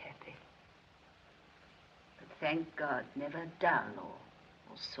unbelievably happy. But thank God, never dull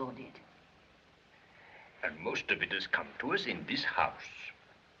or sordid. And most of it has come to us in this house.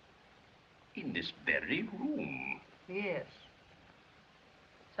 In this very room. Yes.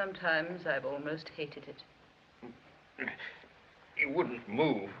 Sometimes I've almost hated it. You wouldn't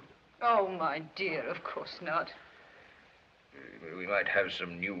move. Oh, my dear, of course not. We might have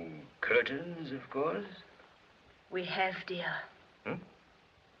some new curtains, of course. We have, dear. Hmm?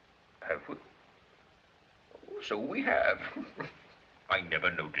 Have we? Oh, so we have. I never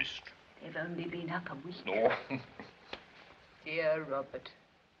noticed. They've only been up a week. No. Dear Robert.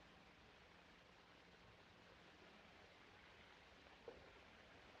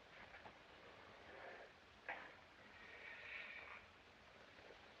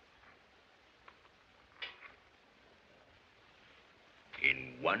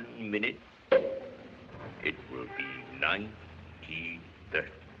 In 1 minute, it will be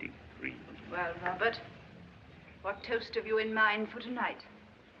 1933. Well, Robert, what toast have you in mind for tonight?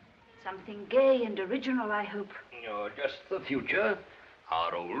 Something gay and original, I hope. No, just the future.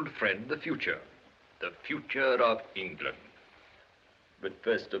 Our old friend, the future. The future of England. But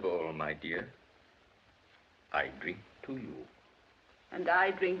first of all, my dear, I drink to you. And I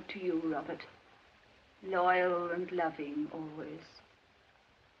drink to you, Robert. Loyal and loving always.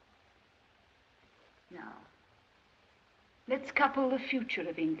 Now, let's couple the future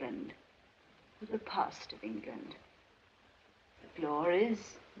of England with the past of England. The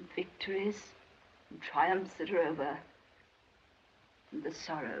glories and victories and triumphs that are over, and the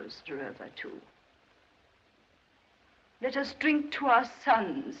sorrows that are over too. Let us drink to our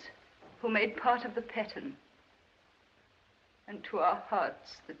sons who made part of the pattern, and to our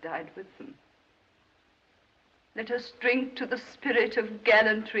hearts that died with them. Let us drink to the spirit of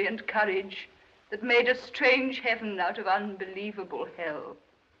gallantry and courage that made a strange heaven out of unbelievable hell.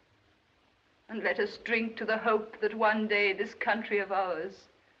 And let us drink to the hope that one day this country of ours,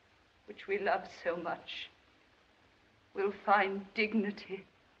 which we love so much, will find dignity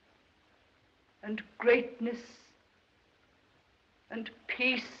and greatness and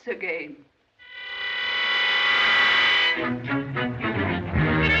peace again.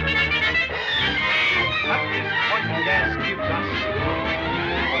 But this poison gas gives us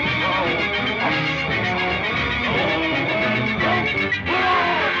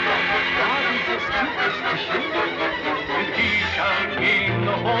and he shall gain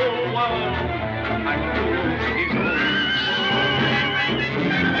the whole world and lose his own.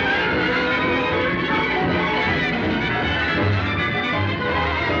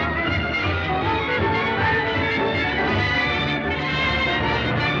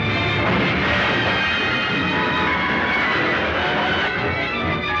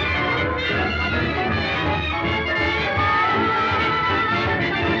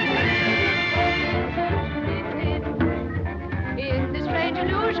 In this strange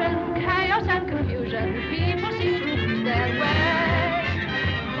illusion, chaos and confusion, people seem to lose their way.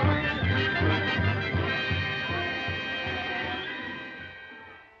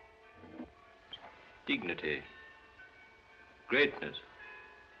 Dignity, greatness,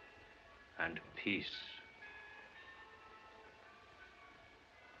 and peace.